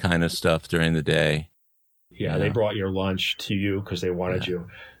and that kind of stuff during the day. Yeah, they brought your lunch to you because they wanted you.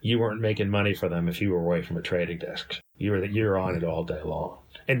 You weren't making money for them if you were away from a trading desk. You were on it all day long.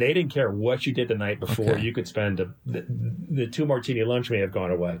 And they didn't care what you did the night before. Okay. You could spend the 2 martini lunch may have gone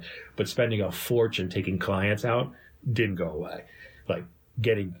away, but spending a fortune taking clients out didn't go away. Like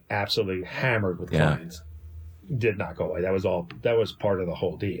getting absolutely hammered with clients did not go away. That was part of the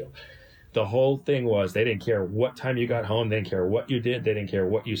whole deal. The whole thing was they didn't care what time you got home. They didn't care what you did. They didn't care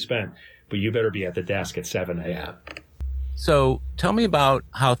what you spent. But you better be at the desk at 7 a.m. So tell me about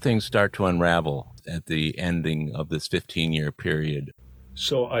how things start to unravel at the ending of this 15-year period.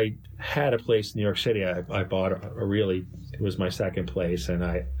 So I had a place in New York City. I bought it was my second place, and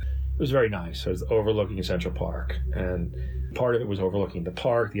it was very nice. It was overlooking Central Park, and part of it was overlooking the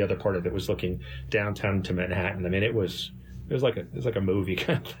park. The other part of it was looking downtown to Manhattan. I mean, it was like a movie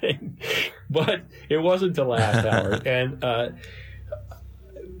kind of thing, but it wasn't the last hour. And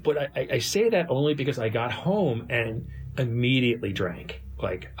but I say that only because I got home and immediately drank.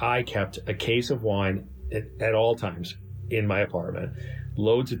 Like I kept a case of wine at all times in my apartment,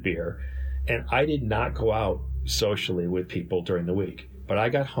 loads of beer, and I did not go out socially with people during the week. But I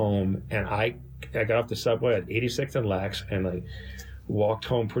got home and I got off the subway at 86th and Lex and like walked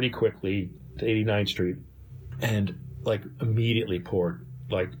home pretty quickly to 89th Street and like immediately poured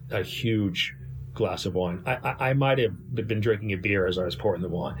like a huge glass of wine. I might have been drinking a beer as I was pouring the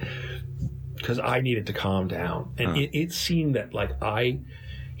wine because I needed to calm down. And it seemed that like I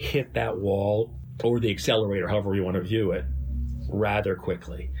hit that wall or the accelerator, however you want to view it, rather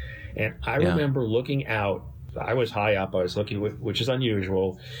quickly. And I remember looking out. I was high up. I was looking, which is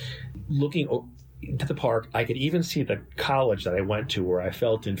unusual, looking to the park. I could even see the college that I went to where I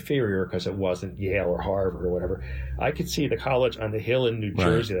felt inferior because it wasn't Yale or Harvard or whatever. I could see the college on the hill in New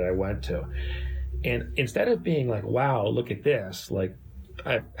Jersey that I went to. And instead of being like, wow, look at this, like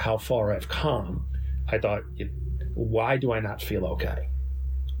how far I've come, I thought, why do I not feel okay?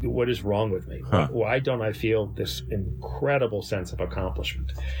 What is wrong with me? Why don't I feel this incredible sense of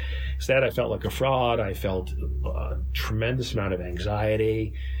accomplishment? Instead, I felt like a fraud. I felt a tremendous amount of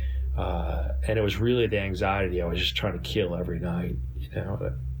anxiety. And it was really the anxiety I was just trying to kill every night.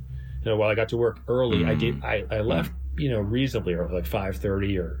 While I got to work early, I left, reasonably early, like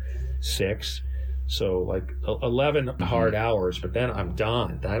 5:30 or 6. So like 11 hard hours, but then I'm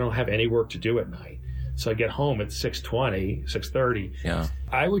done. I don't have any work to do at night. So I get home at 6:20, 6:30. Yeah.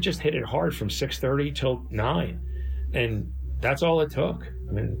 I would just hit it hard from 6:30 till 9. And that's all it took.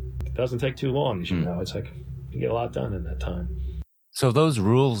 I mean, it doesn't take too long, as you know. It's like you get a lot done in that time. So those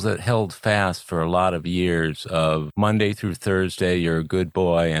rules that held fast for a lot of years of Monday through Thursday, you're a good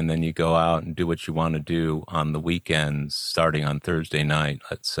boy, and then you go out and do what you want to do on the weekends, starting on Thursday night,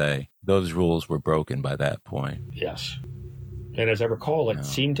 let's say. Those rules were broken by that point. Yes. And as I recall, it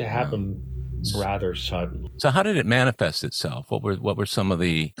seemed to happen rather sudden. So how did it manifest itself? What were some of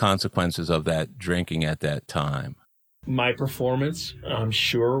the consequences of that drinking at that time? My performance, I'm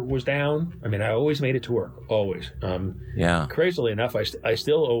sure, was down. I mean, I always made it to work, always. Crazily enough, I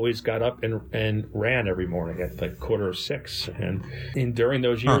still always got up and ran every morning at like 5:45. And during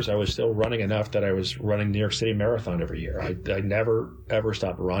those years, I was still running enough that I was running New York City Marathon every year. I never, ever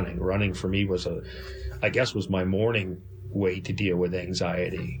stopped running. Running for me was was my morning way to deal with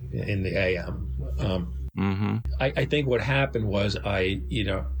anxiety in the AM. I think what happened was I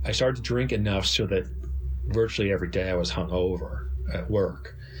started to drink enough so that virtually every day I was hungover at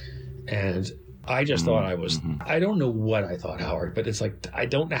work. And I just thought I was, I don't know what I thought, Howard, but it's like, I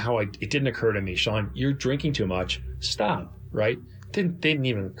don't know how it didn't occur to me, Sean, you're drinking too much, stop, right? Didn't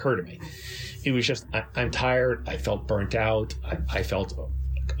even occur to me. It was just, I'm tired. I felt burnt out. I felt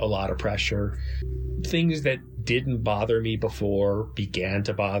a lot of pressure. Things that didn't bother me before began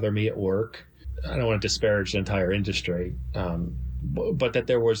to bother me at work. I don't want to disparage the entire industry, but that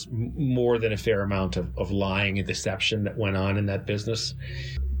there was more than a fair amount of lying and deception that went on in that business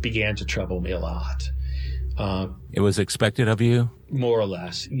began to trouble me a lot. It was expected of you? More or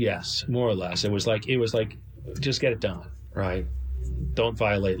less, yes, more or less. It was like, just get it done, right? Don't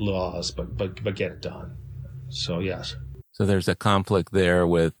violate laws, but get it done. So, yes. So there's a conflict there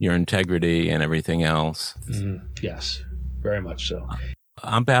with your integrity and everything else. Yes, very much so.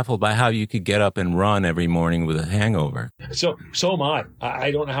 I'm baffled by how you could get up and run every morning with a hangover. So am I.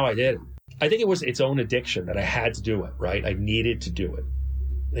 I don't know how I did it. I think it was its own addiction that I had to do it, right? I needed to do it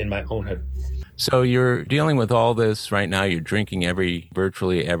in my own head. So you're dealing with all this right now. You're drinking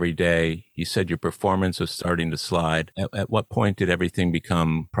virtually every day. You said your performance was starting to slide. At what point did everything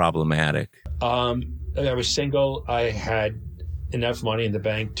become problematic? I was single. I had enough money in the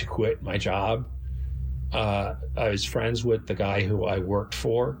bank to quit my job. I was friends with the guy who I worked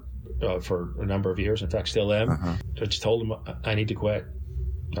for a number of years. In fact, still am. I just told him I need to quit.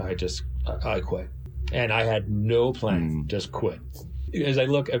 I quit. And I had no plan, just quit. As I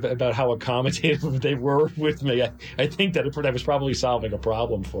look about how accommodative they were with me, I think that I was probably solving a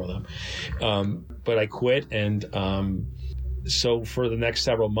problem for them. But I quit, and so for the next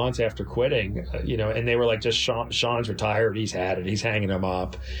several months after quitting, and they were like, just Sean's retired, he's had it, he's hanging him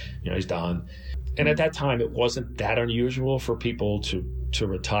up, he's done. And at that time, it wasn't that unusual for people to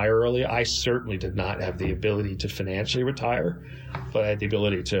retire early. I certainly did not have the ability to financially retire, but I had the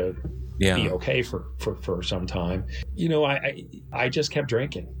ability to be okay for some time. I just kept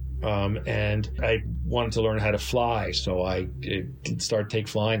drinking. And I wanted to learn how to fly, so I did start to take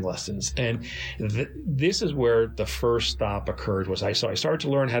flying lessons. And this is where the first stop occurred. I started to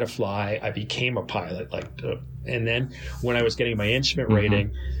learn how to fly. I became a pilot, and then when I was getting my instrument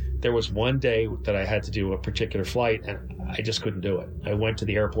rating, there was one day that I had to do a particular flight, and I just couldn't do it. I went to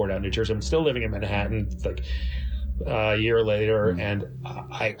the airport out in New Jersey. I'm still living in Manhattan, like a year later, and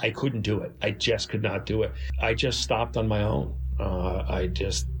I couldn't do it. I just could not do it. I just stopped on my own. I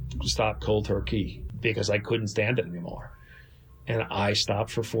just stopped cold turkey because I couldn't stand it anymore. And I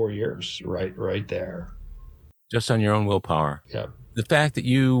stopped for 4 years, right there. Just on your own willpower. Yep. The fact that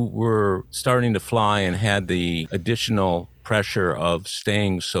you were starting to fly and had the additional pressure of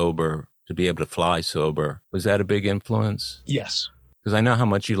staying sober to be able to fly sober, was that a big influence? Yes. Because I know how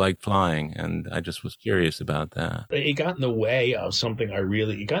much you like flying, and I just was curious about that. It got in the way of something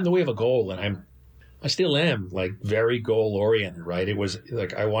it got in the way of a goal, and I still am very goal oriented, right? It was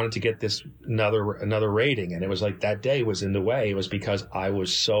like I wanted to get this another rating, and it was like that day was in the way. It was because I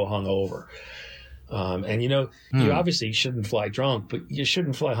was so hungover. And you obviously shouldn't fly drunk, but you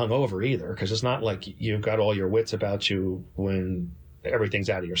shouldn't fly hungover either, because it's not like you've got all your wits about you when everything's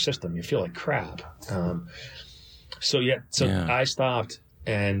out of your system. You feel like crap. So I stopped,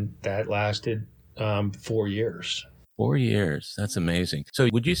 and that lasted 4 years. 4 years. That's amazing. So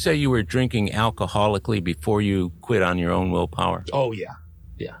would you say you were drinking alcoholically before you quit on your own willpower? Oh, yeah.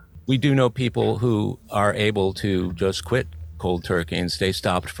 Yeah. We do know people who are able to just quit cold turkey and stay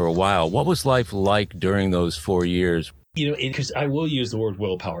stopped for a while. What was life like during those 4 years? Because I will use the word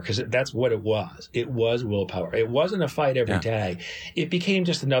willpower, because that's what it was. It was willpower. It wasn't a fight every day. It became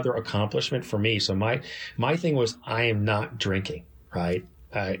just another accomplishment for me. So my thing was, I am not drinking, right?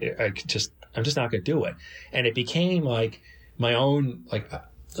 I'm just not going to do it. And it became like my own,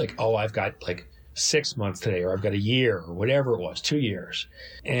 I've got 6 months today, or I've got a year, or whatever it was, 2 years.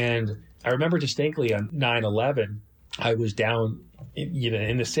 And I remember distinctly on 9/11, I was down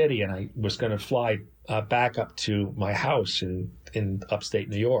in the city, and I was going to fly back up to my house in upstate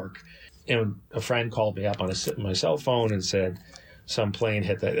New York. And a friend called me up on my cell phone and said some plane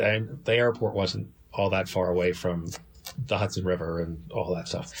hit the airport wasn't all that far away from the Hudson River and all that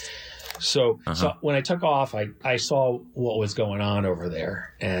stuff. So when I took off, I saw what was going on over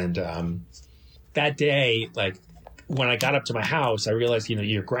there. And that day, when I got up to my house, I realized,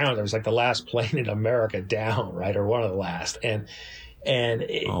 you're grounded. I was like the last plane in America down, right? Or one of the last. And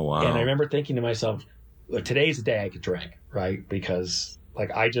Oh, wow. And I remember thinking to myself, well, today's the day I could drink, right? Because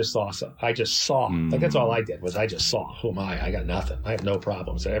like I just saw, like that's all I did was I just saw, who am I? I got nothing. I have no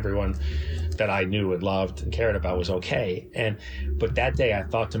problems. Everyone that I knew and loved and cared about was okay. But that day I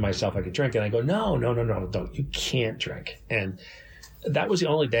thought to myself I could drink, and I go, no, don't. You can't drink. And that was the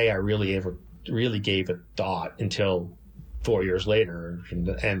only day I really gave it thought until 4 years later.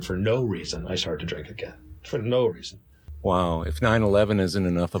 And for no reason, I started to drink again. For no reason. Wow. If 9/11 isn't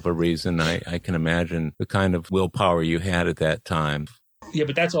enough of a reason, I can imagine the kind of willpower you had at that time. Yeah,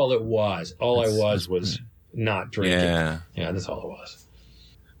 but that's all it was. All I was not drinking. Yeah, that's all it was.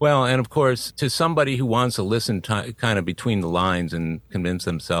 Well, and of course, to somebody who wants to listen kind of between the lines and convince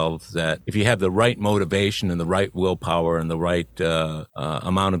themselves that if you have the right motivation and the right willpower and the right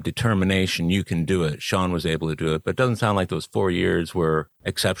amount of determination, you can do it. Sean was able to do it, but it doesn't sound like those 4 years were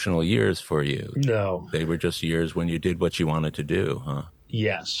exceptional years for you. No. They were just years when you did what you wanted to do, huh?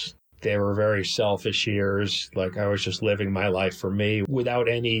 Yes. They were very selfish years. Like I was just living my life for me without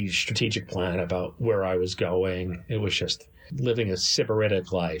any strategic plan about where I was going. It was just living a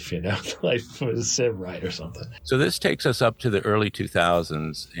sybaritic life, life was a sybarite or something. So this takes us up to the early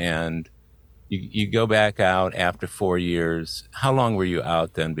 2000s, and you go back out after 4 years. How long were you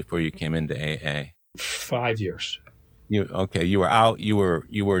out then before you came into AA? 5 years. You were out, you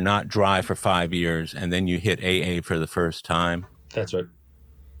were not dry for 5 years, and then you hit AA for the first time? That's right.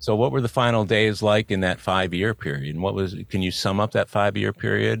 So what were the final days like in that 5-year period? And can you sum up that 5-year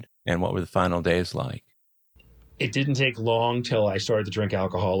period? And what were the final days like? It didn't take long till I started to drink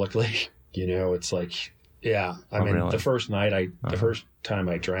alcoholically. It's like, yeah. Really? The first night, the first time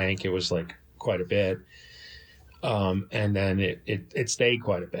I drank, it was like quite a bit. And then it stayed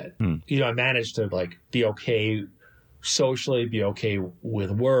quite a bit. I managed to like be okay socially, be okay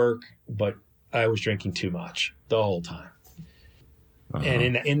with work, but I was drinking too much the whole time.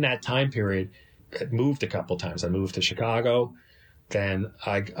 And in that time period, I moved a couple times. I moved to Chicago. Then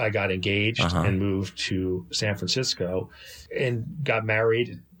I got engaged and moved to San Francisco and got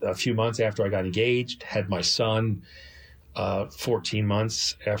married a few months after I got engaged, had my son 14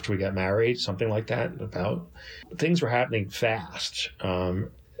 months after we got married, something like that. About things were happening fast, and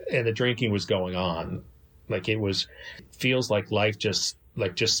the drinking was going on. Like feels like life just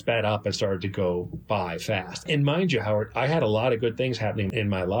sped up and started to go by fast. And mind you, Howard, I had a lot of good things happening in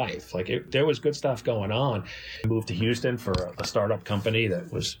my life. There was good stuff going on. I moved to Houston for a startup company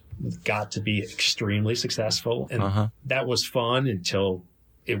that got to be extremely successful. And that was fun until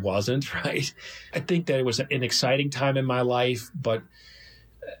it wasn't, right? I think that it was an exciting time in my life, but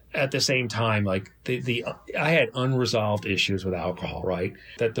at the same time, like I had unresolved issues with alcohol, right?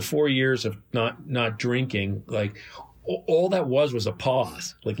 That the 4 years of not drinking, like all that was a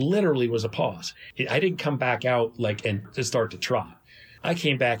pause, like literally was a pause. I didn't come back out and to start to trot. I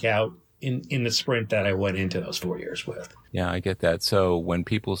came back out in the sprint that I went into those 4 years with. Yeah, I get that. So when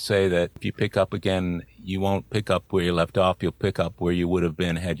people say that if you pick up again, you won't pick up where you left off, you'll pick up where you would have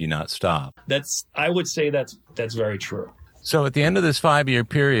been had you not stopped. I would say that's very true. So at the end of this 5-year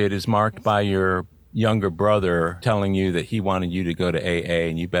period is marked by your younger brother telling you that he wanted you to go to AA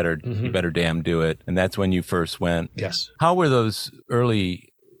and you better damn do it. And that's when you first went. Yes. How were those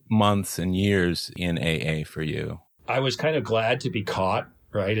early months and years in AA for you? I was kind of glad to be caught,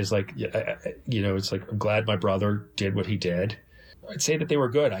 right? It's like, it's like, I'm glad my brother did what he did. I'd say that they were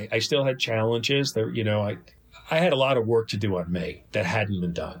good. I still had challenges there. I had a lot of work to do on me that hadn't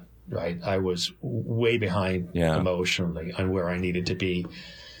been done, right? I was way behind emotionally on where I needed to be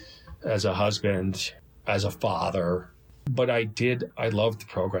as a husband, as a father. But I loved the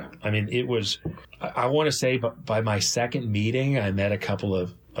program. I mean, it was, I want to say, but by my second meeting, I met a couple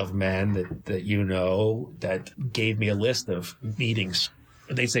of men that that gave me a list of meetings.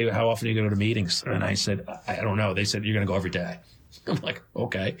 They say, how often are you going to go to meetings? And I said, I don't know. They said, you're going to go every day. I'm like,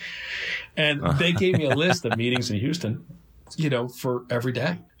 okay. And they gave me a list of meetings in Houston, for every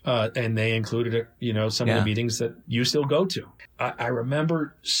day. And they included, some of the meetings that you still go to. I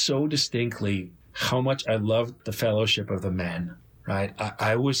remember so distinctly how much I loved the fellowship of the men, right?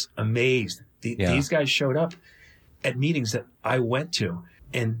 I was amazed. These guys showed up at meetings that I went to,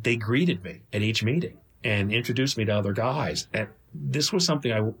 and they greeted me at each meeting and introduced me to other guys. And this was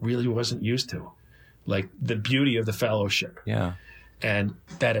something I really wasn't used to, like the beauty of the fellowship. Yeah. And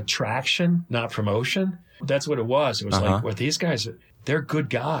that attraction, not promotion, that's what it was. It was like, well, these guys, they're good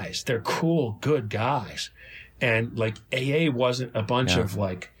guys. They're cool, good guys. And like AA wasn't a bunch of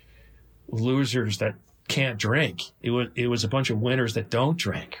like losers that can't drink. It was a bunch of winners that don't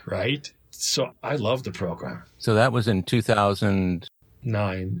drink, right? So I love the program. So that was in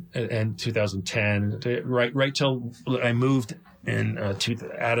 2009 and 2010, right till I moved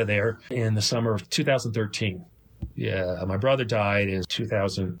out of there in the summer of 2013. Yeah, my brother died in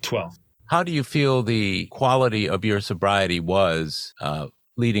 2012. How do you feel the quality of your sobriety was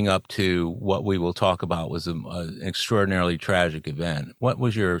leading up to what we will talk about was an extraordinarily tragic event? What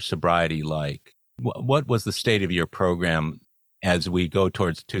was your sobriety like? What was the state of your program as we go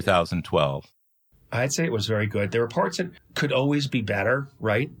towards 2012? I'd say it was very good. There were parts that could always be better,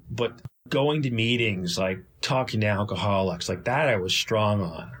 right? But going to meetings, like talking to alcoholics, like that I was strong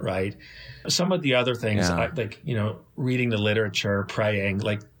on, right? Some of the other things, reading the literature, praying,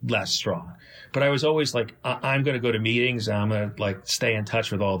 like less strong. But I was always like, I'm going to go to meetings and I'm going to like stay in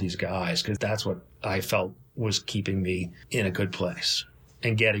touch with all these guys because that's what I felt was keeping me in a good place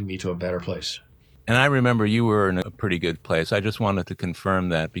and getting me to a better place. And I remember you were in a pretty good place. I just wanted to confirm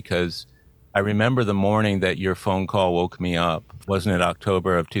that because I remember the morning that your phone call woke me up. Wasn't it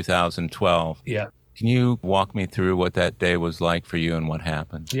October of 2012? Yeah. Can you walk me through what that day was like for you and what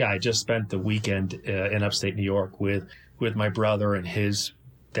happened? Yeah, I just spent the weekend in upstate New York with my brother and his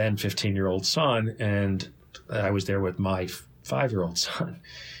then 15-year-old son, and I was there with my 5-year-old son.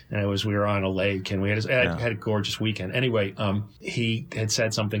 And we were on a lake, and we had a gorgeous weekend. Anyway, he had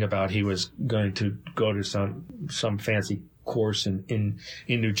said something about he was going to go to some fancy course in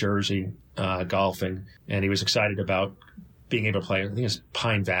New Jersey, golfing, and he was excited about being able to play. I think it's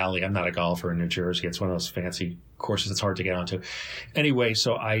Pine Valley. I'm not a golfer in New Jersey. It's one of those fancy courses that's hard to get onto. Anyway,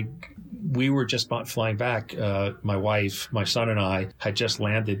 so we were just flying back. My wife, my son, and I had just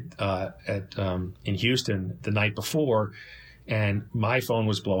landed in Houston the night before, and my phone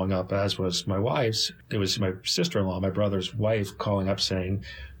was blowing up, as was my wife's. It was my sister-in-law, my brother's wife, calling up saying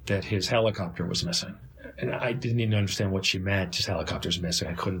that his helicopter was missing. And I didn't even understand what she meant. His helicopter's missing.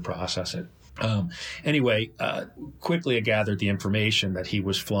 I couldn't process it. Anyway, quickly I gathered the information that he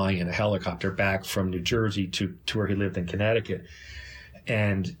was flying in a helicopter back from New Jersey to where he lived in Connecticut.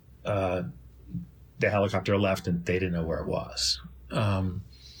 And the helicopter left and they didn't know where it was. A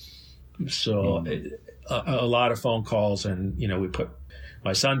lot of phone calls, and, we put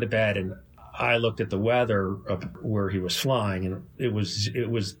my son to bed, and I looked at the weather up where he was flying, and it was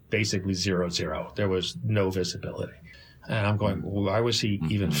basically 0-0. There was no visibility. And I'm going, why was he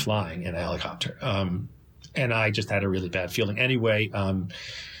even flying in a helicopter? And I just had a really bad feeling. Anyway,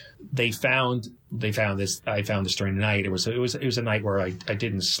 they found this. I found this during the night. It was a night where I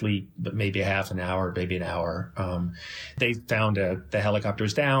didn't sleep, but maybe a half an hour, maybe an hour. They found the helicopter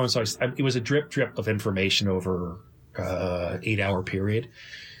was down. So it was a drip of information over 8-hour period.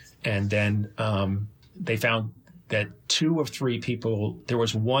 And then they found that 2 of 3 people, there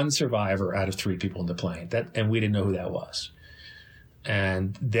was 1 survivor out of 3 people in the plane, and we didn't know who that was.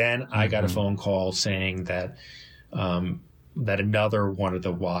 And then I got a phone call saying that another one of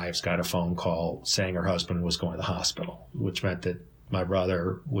the wives got a phone call saying her husband was going to the hospital, which meant that my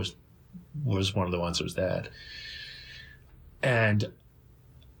brother was one of the ones that was dead. And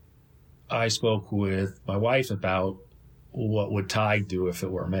I spoke with my wife about what would Ty do if it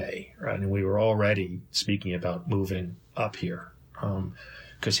were me, right? And we were already speaking about moving up here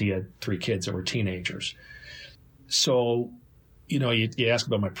because he had 3 kids that were teenagers. So, you ask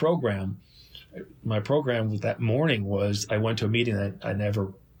about my program. My program that morning was I went to a meeting that I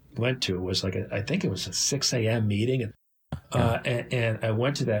never went to. It was I think it was a 6 a.m. meeting. And I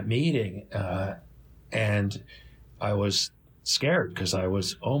went to that meeting and I was scared because I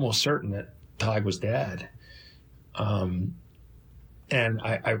was almost certain that Ty was dead. And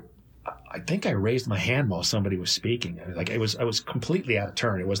I think I raised my hand while somebody was speaking. I was completely out of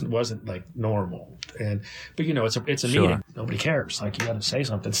turn. It wasn't like normal. But it's a Sure. meeting. Nobody cares. Like, you got to say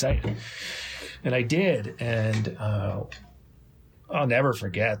something, say it. And I did. And, I'll never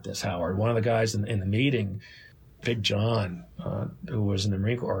forget this, Howard. One of the guys in the meeting, Big John, who was in the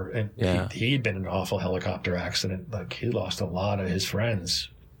Marine Corps, and he'd been in an awful helicopter accident. Like, he lost a lot of his friends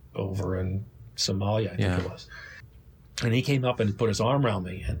over in Somalia, I think it was. And he came up and put his arm around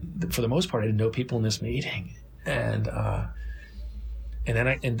me. And for the most part, I didn't know people in this meeting. And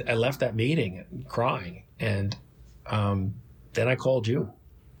then I left that meeting crying. And then I called you.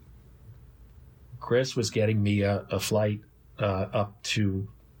 Chris was getting me a flight up to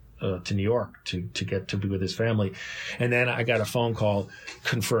New York to get to be with his family. And then I got a phone call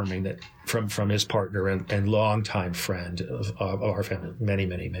confirming that from his partner and longtime friend of our family, many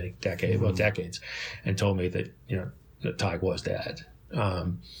decades, and told me that, that Ty was dead. But,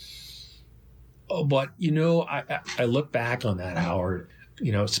 I look back on that, Howard,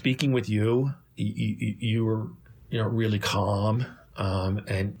 speaking with you, you were, really calm.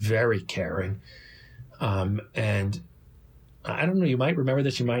 and very caring. And I don't know, you might remember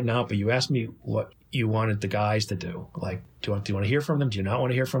this, you might not, but you asked me what you wanted the guys to do. Like, do you want to hear from them? Do you not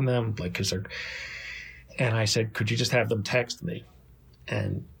want to hear from them? Like, and I said, could you just have them text me?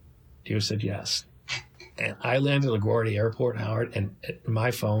 And you said yes. And I landed at LaGuardia Airport, Howard, and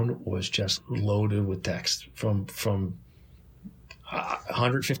my phone was just loaded with texts from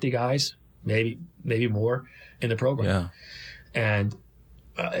 150 guys, maybe more in the program. Yeah. And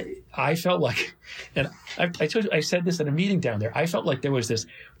I felt like, and I told you, I said this at a meeting down there, I felt like there was this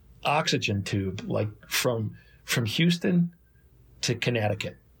oxygen tube, like from Houston to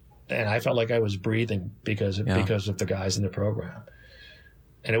Connecticut. And I felt like I was breathing because of the guys in the program.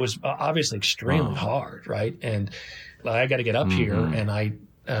 And it was obviously extremely hard, right? And I got to get up here, and I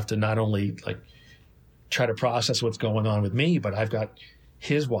have to not only like try to process what's going on with me, but I've got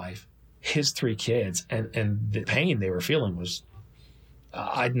his wife, his 3 kids, and the pain they were feeling was,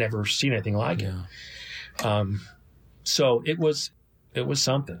 I'd never seen anything like it. So it was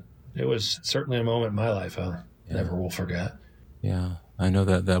something. It was certainly a moment in my life I never will forget. Yeah, I know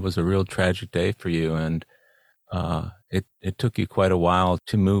that was a real tragic day for you, and it took you quite a while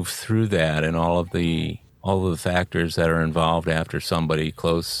to move through that and all of the factors that are involved after somebody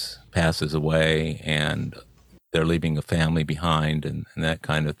close passes away and they're leaving a family behind and that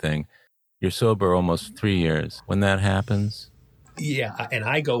kind of thing. You're sober almost 3 years. When that happens? Yeah, and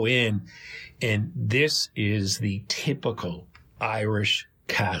I go in, and this is the typical Irish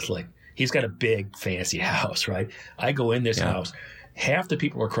Catholic. He's got a big, fancy house, right? I go in this house, half the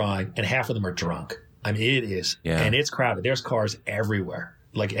people are crying, and half of them are drunk. I mean, it is, and it's crowded. There's cars everywhere,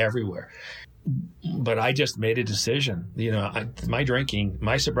 like everywhere. But I just made a decision. You know, my drinking,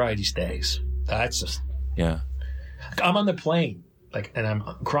 my sobriety stays. That's just, I'm on the plane. Like, and I'm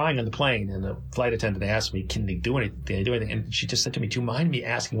crying on the plane, and the flight attendant asked me, can they do anything? And she just said to me, do you mind me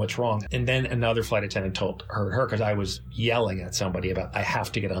asking what's wrong? And then another flight attendant told her, because I was yelling at somebody about, I have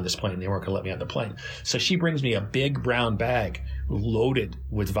to get on this plane. They weren't going to let me on the plane. So she brings me a big brown bag loaded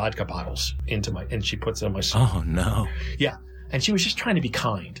with vodka bottles and she puts it on my seat. Oh, no. Yeah. And she was just trying to be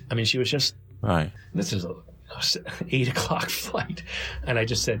kind. I mean, she was just, this is a 8 o'clock flight. And I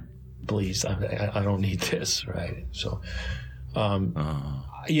just said, please, I don't need this. Right. So,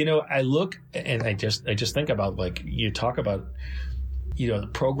 you know, I look and I just think about, like, you talk about, you know, the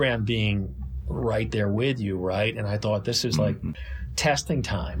program being right there with you, right? And I thought, this is like testing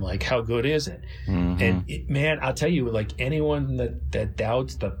time. Like, how good is it? And man, I'll tell you, like, anyone that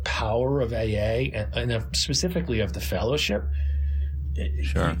doubts the power of AA and specifically of the fellowship,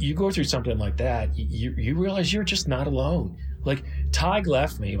 you go through something like that, you realize you're just not alone. Like, Tig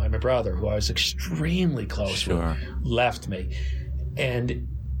left me, my brother, who I was extremely close with, left me. And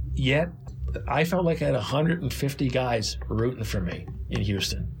yet, I felt like I had 150 guys rooting for me in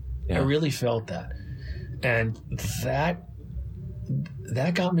Houston. I really felt that. And that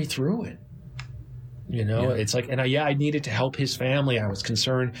got me through it. You know, it's like, and I needed to help his family. I was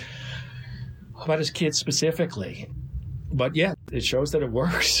concerned about his kids specifically. But yeah, it shows that it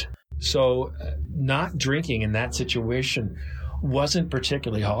works. So not drinking in that situation wasn't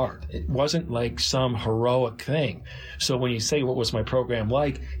particularly hard. It wasn't like some heroic thing. So when you say, what was my program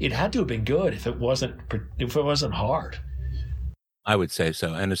like, it had to have been good if it wasn't hard. I would say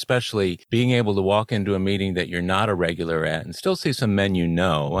so. And especially being able to walk into a meeting that you're not a regular at and still see some men you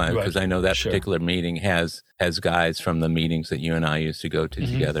know, because I know that particular meeting has guys from the meetings that you and I used to go to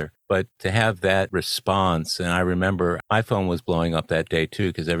together. But to have that response, and I remember my phone was blowing up that day too,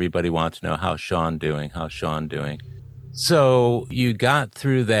 because everybody wanted to know, how's Sean doing? So you got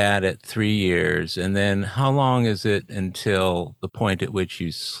through that at 3 years, and then how long is it until the point at which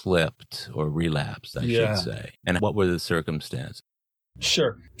you slipped or relapsed, I should say? And what were the circumstances?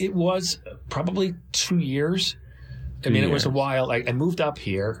 Sure. It was probably 2 years. It was a while. I moved up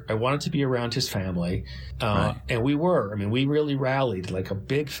here. I wanted to be around his family. And we really rallied like a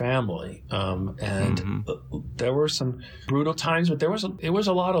big family. And there were some brutal times, but it was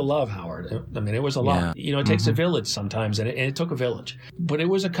a lot of love, Howard. I mean, it was a lot. You know, it takes a village sometimes, and it took a village. But it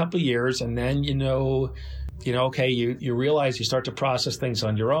was a couple of years, and then, okay, you realize you start to process things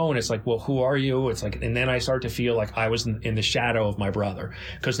on your own. It's like, well, who are you? It's like, and then I start to feel like I was in the shadow of my brother,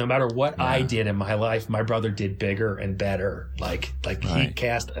 because no matter what I did in my life, my brother did bigger and better. Like he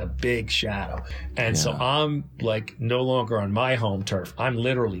cast a big shadow. And so I'm like no longer on my home turf. I'm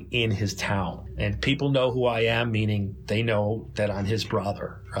literally in his town, and people know who I am, meaning they know that I'm his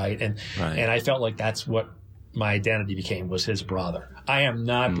brother. Right. And I felt like that's what my identity became, was his brother. I am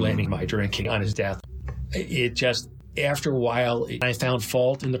not blaming my drinking on his death. It just, after a while, I found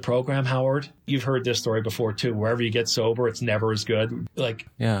fault in the program, Howard. You've heard this story before, too. Wherever you get sober, it's never as good. Like,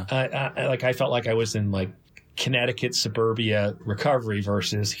 yeah. I felt like I was in, like, Connecticut suburbia recovery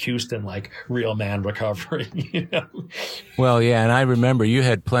versus Houston, like, real man recovery, you know? Well, yeah, and I remember you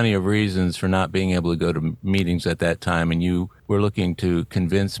had plenty of reasons for not being able to go to meetings at that time, and you were looking to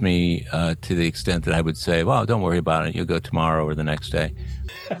convince me to the extent that I would say, well, don't worry about it. You'll go tomorrow or the next day.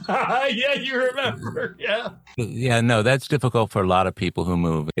 Yeah, you remember. Yeah. Yeah, no, that's difficult for a lot of people who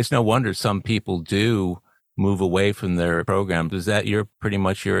move. It's no wonder some people do move away from their programs. Is that pretty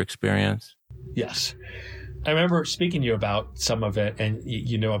much your experience? Yes. I remember speaking to you about some of it and,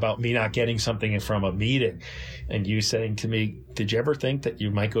 you know, about me not getting something from a meeting and you saying to me, did you ever think that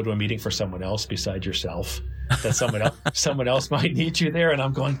you might go to a meeting for someone else besides yourself? That someone else might need you there? And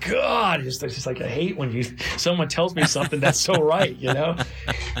I'm going, God, it's just like, I hate when someone tells me something that's so right, you know?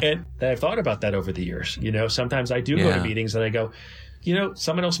 And I've thought about that over the years. You know, sometimes I do go to meetings and I go, you know,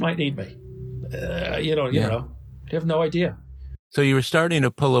 someone else might need me. You know, you have no idea. So you were starting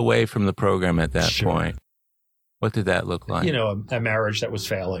to pull away from the program at that point. What did that look like? You know, a marriage that was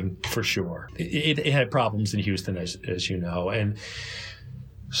failing, for sure. It had problems in Houston, as you know. And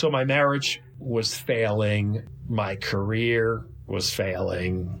so my marriage was failing. My career was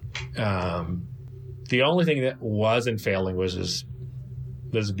failing. The only thing that wasn't failing was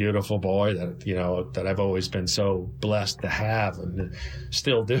this beautiful boy that, you know, that I've always been so blessed to have and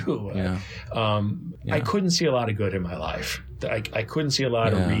still do. I couldn't see a lot of good in my life. I couldn't see a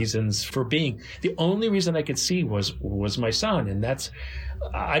lot of reasons for being. The only reason I could see was my son. And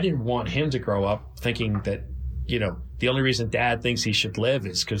I didn't want him to grow up thinking that, you know, the only reason dad thinks he should live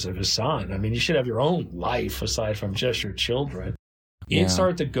is because of his son. I mean, you should have your own life aside from just your children. It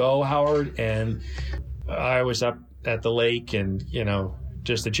started to go, Howard, and I was up at the lake and, you know,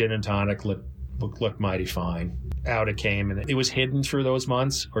 just a gin and tonic looked mighty fine. Out it came, and it was hidden through those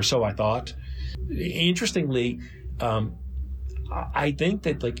months, or so I thought. Interestingly, I think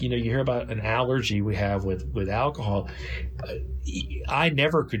that, like, you know, you hear about an allergy we have with alcohol. I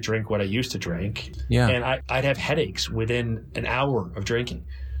never could drink what I used to drink. Yeah. And I'd have headaches within an hour of drinking.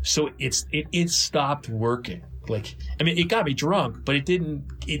 So it stopped working. Like, I mean, it got me drunk, but it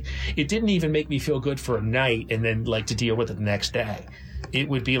didn't even make me feel good for a night and then like to deal with it the next day. It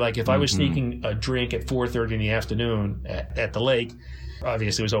would be like if I was sneaking a drink at 4:30 in the afternoon at the lake,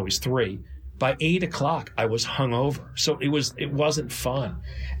 obviously it was always 3. By 8 o'clock, I was hungover. So it wasn't fun.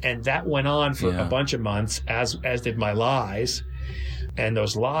 And that went on for a bunch of months, as did my lies. And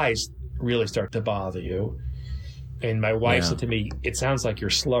those lies really start to bother you. And my wife said to me, it sounds like you're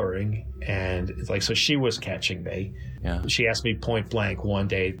slurring. And it's like, so she was catching me. Yeah. She asked me point blank one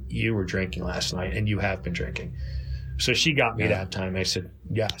day, you were drinking last night and you have been drinking. So she got me that time. I said,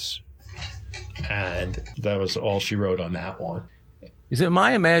 yes. And that was all she wrote on that one. Is it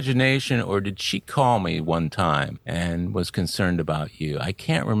my imagination, or did she call me one time and was concerned about you? I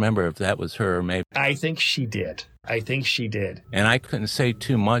can't remember if that was her or maybe. I think she did. And I couldn't say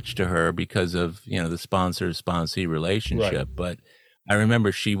too much to her because of, you know, the sponsor-sponsee relationship. Right. But I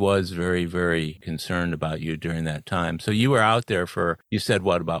remember she was very, very concerned about you during that time. So you were out there for, you said,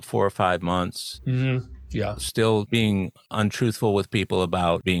 what, about 4 or 5 months? Mm-hmm. Yeah. Still being untruthful with people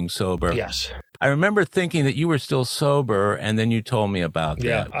about being sober. Yes. I remember thinking that you were still sober, and then you told me about that.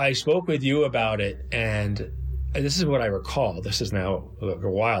 Yeah, I spoke with you about it, and this is what I recall. This is now a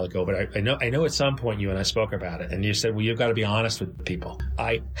while ago, but I know at some point you and I spoke about it, and you said, well, you've got to be honest with people.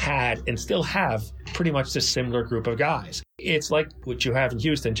 I had and still have pretty much this similar group of guys. It's like what you have in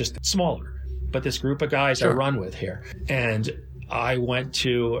Houston, just smaller, but this group of guys I run with here. And I went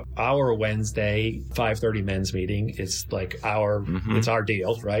to our Wednesday 5:30 men's meeting. It's like it's our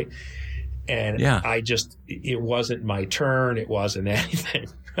deal, right? And it wasn't my turn. It wasn't anything,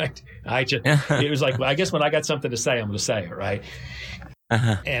 right? It was like, well, I guess when I got something to say, I'm going to say it, right?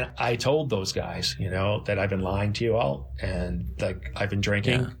 And I told those guys, you know, that I've been lying to you all, and like I've been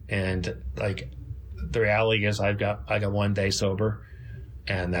drinking, and like the reality is I got 1 day sober,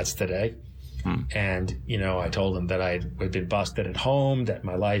 and that's today. And, you know, I told them that I'd been busted at home, that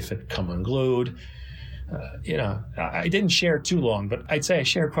my life had come unglued. You know, I didn't share too long, but I'd say I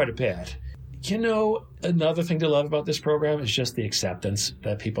shared quite a bit. You know, another thing to love about this program is just the acceptance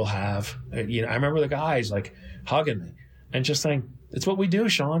that people have. You know, I remember the guys like hugging me and just saying, it's what we do,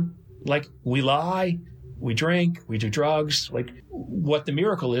 Sean. Like, we lie, we drink, we do drugs. Like, what the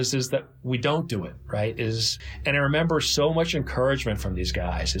miracle is that we don't do it, right? And I remember so much encouragement from these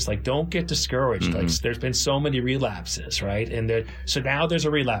guys. It's like, don't get discouraged. Like, there's been so many relapses, right? And so now there's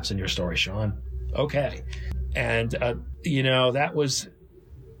a relapse in your story, Sean. Okay. And, you know, that was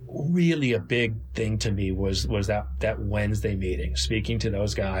really a big thing to me was that Wednesday meeting, speaking to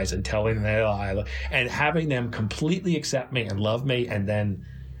those guys and telling them and having them completely accept me and love me, and then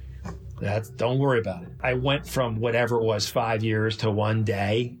don't worry about it. I went from whatever it was 5 years to 1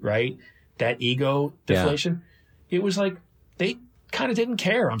 day, right? That ego deflation. Yeah. It was like they kind of didn't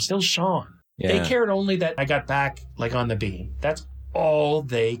care. I'm still Sean. Yeah. They cared only that I got back like on the beam. That's all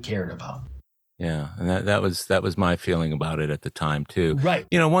they cared about. Yeah, and that was my feeling about it at the time too. Right.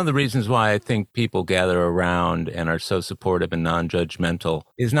 You know, one of the reasons why I think people gather around and are so supportive and non-judgmental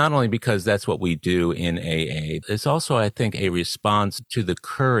is not only because that's what we do in AA, it's also, I think, a response to the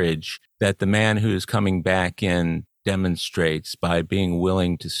courage that the man who's coming back in demonstrates by being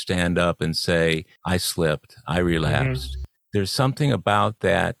willing to stand up and say, I slipped, I relapsed. Mm-hmm. There's something about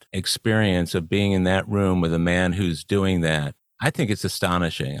that experience of being in that room with a man who's doing that. I think it's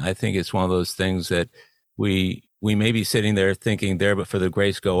astonishing. I think it's one of those things that we may be sitting there thinking there, but for the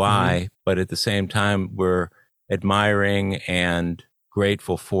grace go I, but at the same time, we're admiring and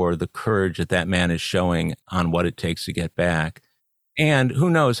grateful for the courage that man is showing on what it takes to get back. And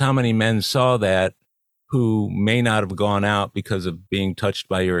who knows how many men saw that who may not have gone out because of being touched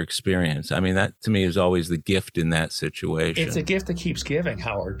by your experience. I mean, that to me is always the gift in that situation. It's a gift that keeps giving,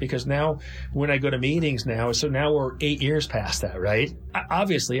 Howard, because now when I go to meetings now, so now we're 8 years past that, right?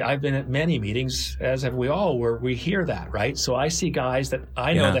 Obviously, I've been at many meetings, as have we all, where we hear that, right? So I see guys that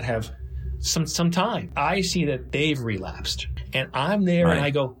I know that have some time. I see that they've relapsed, and I'm there and I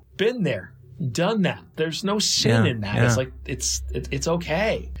go, been there. Done that. There's no sin in that. It's like it's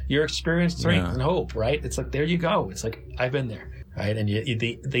okay. Your experience, strength, and hope, right? It's like there you go. It's like I've been there, right? And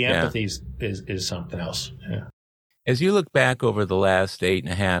the empathy is something else. Yeah. As you look back over the last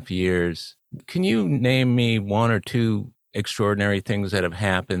 8.5 years, can you name me one or two extraordinary things that have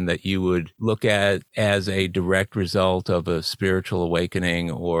happened that you would look at as a direct result of a spiritual awakening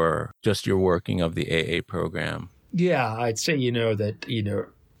or just your working of the AA program? Yeah, I'd say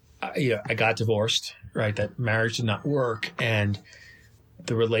I got divorced, right? That marriage did not work. And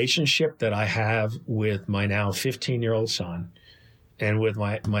the relationship that I have with my now 15-year-old son and with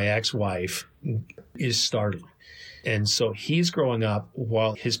my ex-wife is startling. And so he's growing up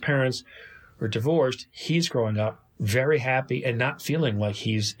while his parents were divorced. He's growing up very happy and not feeling like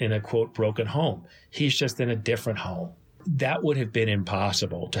he's in a, quote, broken home. He's just in a different home. That would have been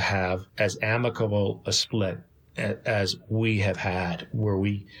impossible to have as amicable a split as we have had, where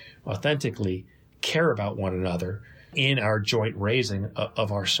we authentically care about one another in our joint raising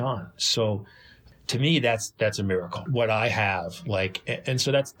of our son. So to me, that's a miracle. What I have, and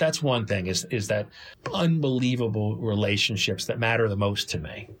so that's one thing is that unbelievable relationships that matter the most to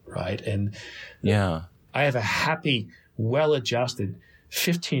me, right? And I have a happy, well-adjusted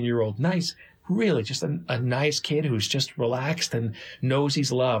 15-year-old, nice, really just a nice kid who's just relaxed and knows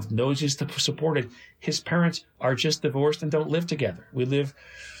he's loved, knows he's supported. His parents are just divorced and don't live together. We live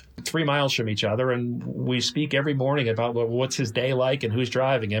 3 miles from each other, and we speak every morning about what's his day like and who's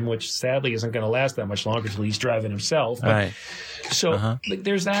driving him, which sadly isn't going to last that much longer until he's driving himself. But, right. So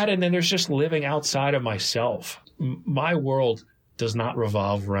there's that, and then there's just living outside of myself. My world does not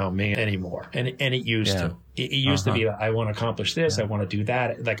revolve around me anymore, and it used to. It used to be, I want to accomplish this, I want to do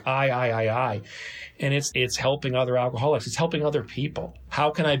that, like I. And it's helping other alcoholics. It's helping other people.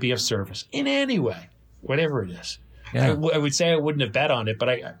 How can I be of service in any way, whatever it is? Yeah. I would say I wouldn't have bet on it, but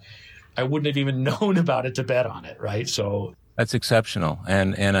I wouldn't have even known about it to bet on it, right? So that's exceptional.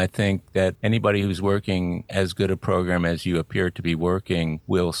 And I think that anybody who's working as good a program as you appear to be working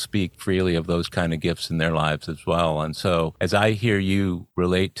will speak freely of those kind of gifts in their lives as well. And so as I hear you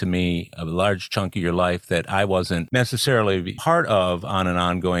relate to me a large chunk of your life that I wasn't necessarily part of on an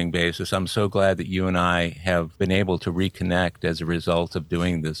ongoing basis, I'm so glad that you and I have been able to reconnect as a result of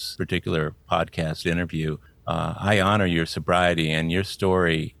doing this particular podcast interview. I honor your sobriety and your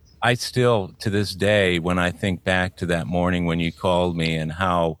story. I still, to this day, when I think back to that morning when you called me and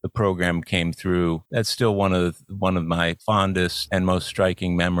how the program came through, that's still one of my fondest and most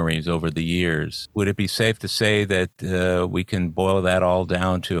striking memories over the years. Would it be safe to say that we can boil that all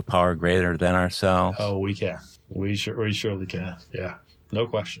down to a power greater than ourselves? Oh, we can. We surely can. Yeah, no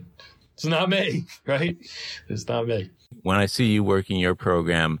question. It's not me, right? It's not me. When I see you working your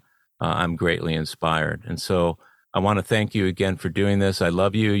program, I'm greatly inspired. And so I want to thank you again for doing this. I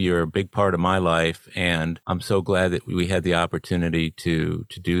love you. You're a big part of my life. And I'm so glad that we had the opportunity to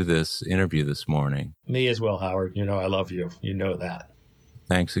do this interview this morning. Me as well, Howard. You know, I love you. You know that.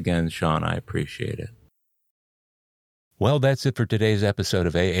 Thanks again, Sean. I appreciate it. Well, that's it for today's episode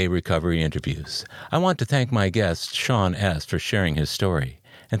of AA Recovery Interviews. I want to thank my guest, Sean S., for sharing his story.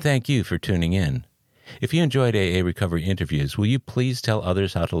 And thank you for tuning in. If you enjoyed AA Recovery Interviews, will you please tell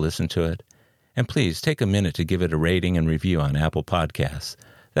others how to listen to it? And please take a minute to give it a rating and review on Apple Podcasts.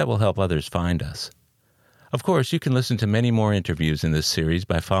 That will help others find us. Of course, you can listen to many more interviews in this series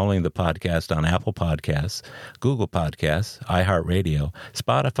by following the podcast on Apple Podcasts, Google Podcasts, iHeartRadio,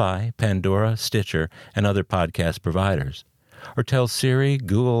 Spotify, Pandora, Stitcher, and other podcast providers. Or tell Siri,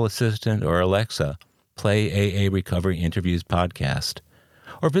 Google Assistant, or Alexa, play AA Recovery Interviews podcast.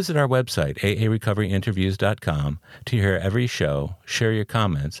 Or visit our website, aarecoveryinterviews.com, to hear every show, share your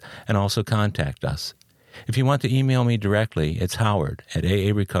comments, and also contact us. If you want to email me directly, it's Howard at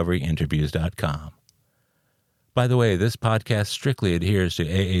aarecoveryinterviews.com. By the way, this podcast strictly adheres to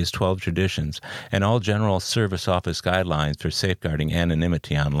AA's 12 traditions and all General Service Office guidelines for safeguarding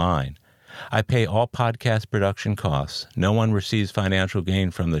anonymity online. I pay all podcast production costs. No one receives financial gain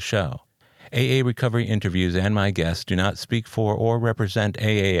from the show. AA Recovery Interviews and my guests do not speak for or represent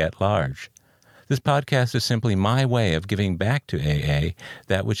AA at large. This podcast is simply my way of giving back to AA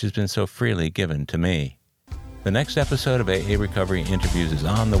that which has been so freely given to me. The next episode of AA Recovery Interviews is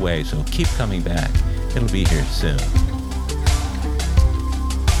on the way, so keep coming back. It'll be here soon.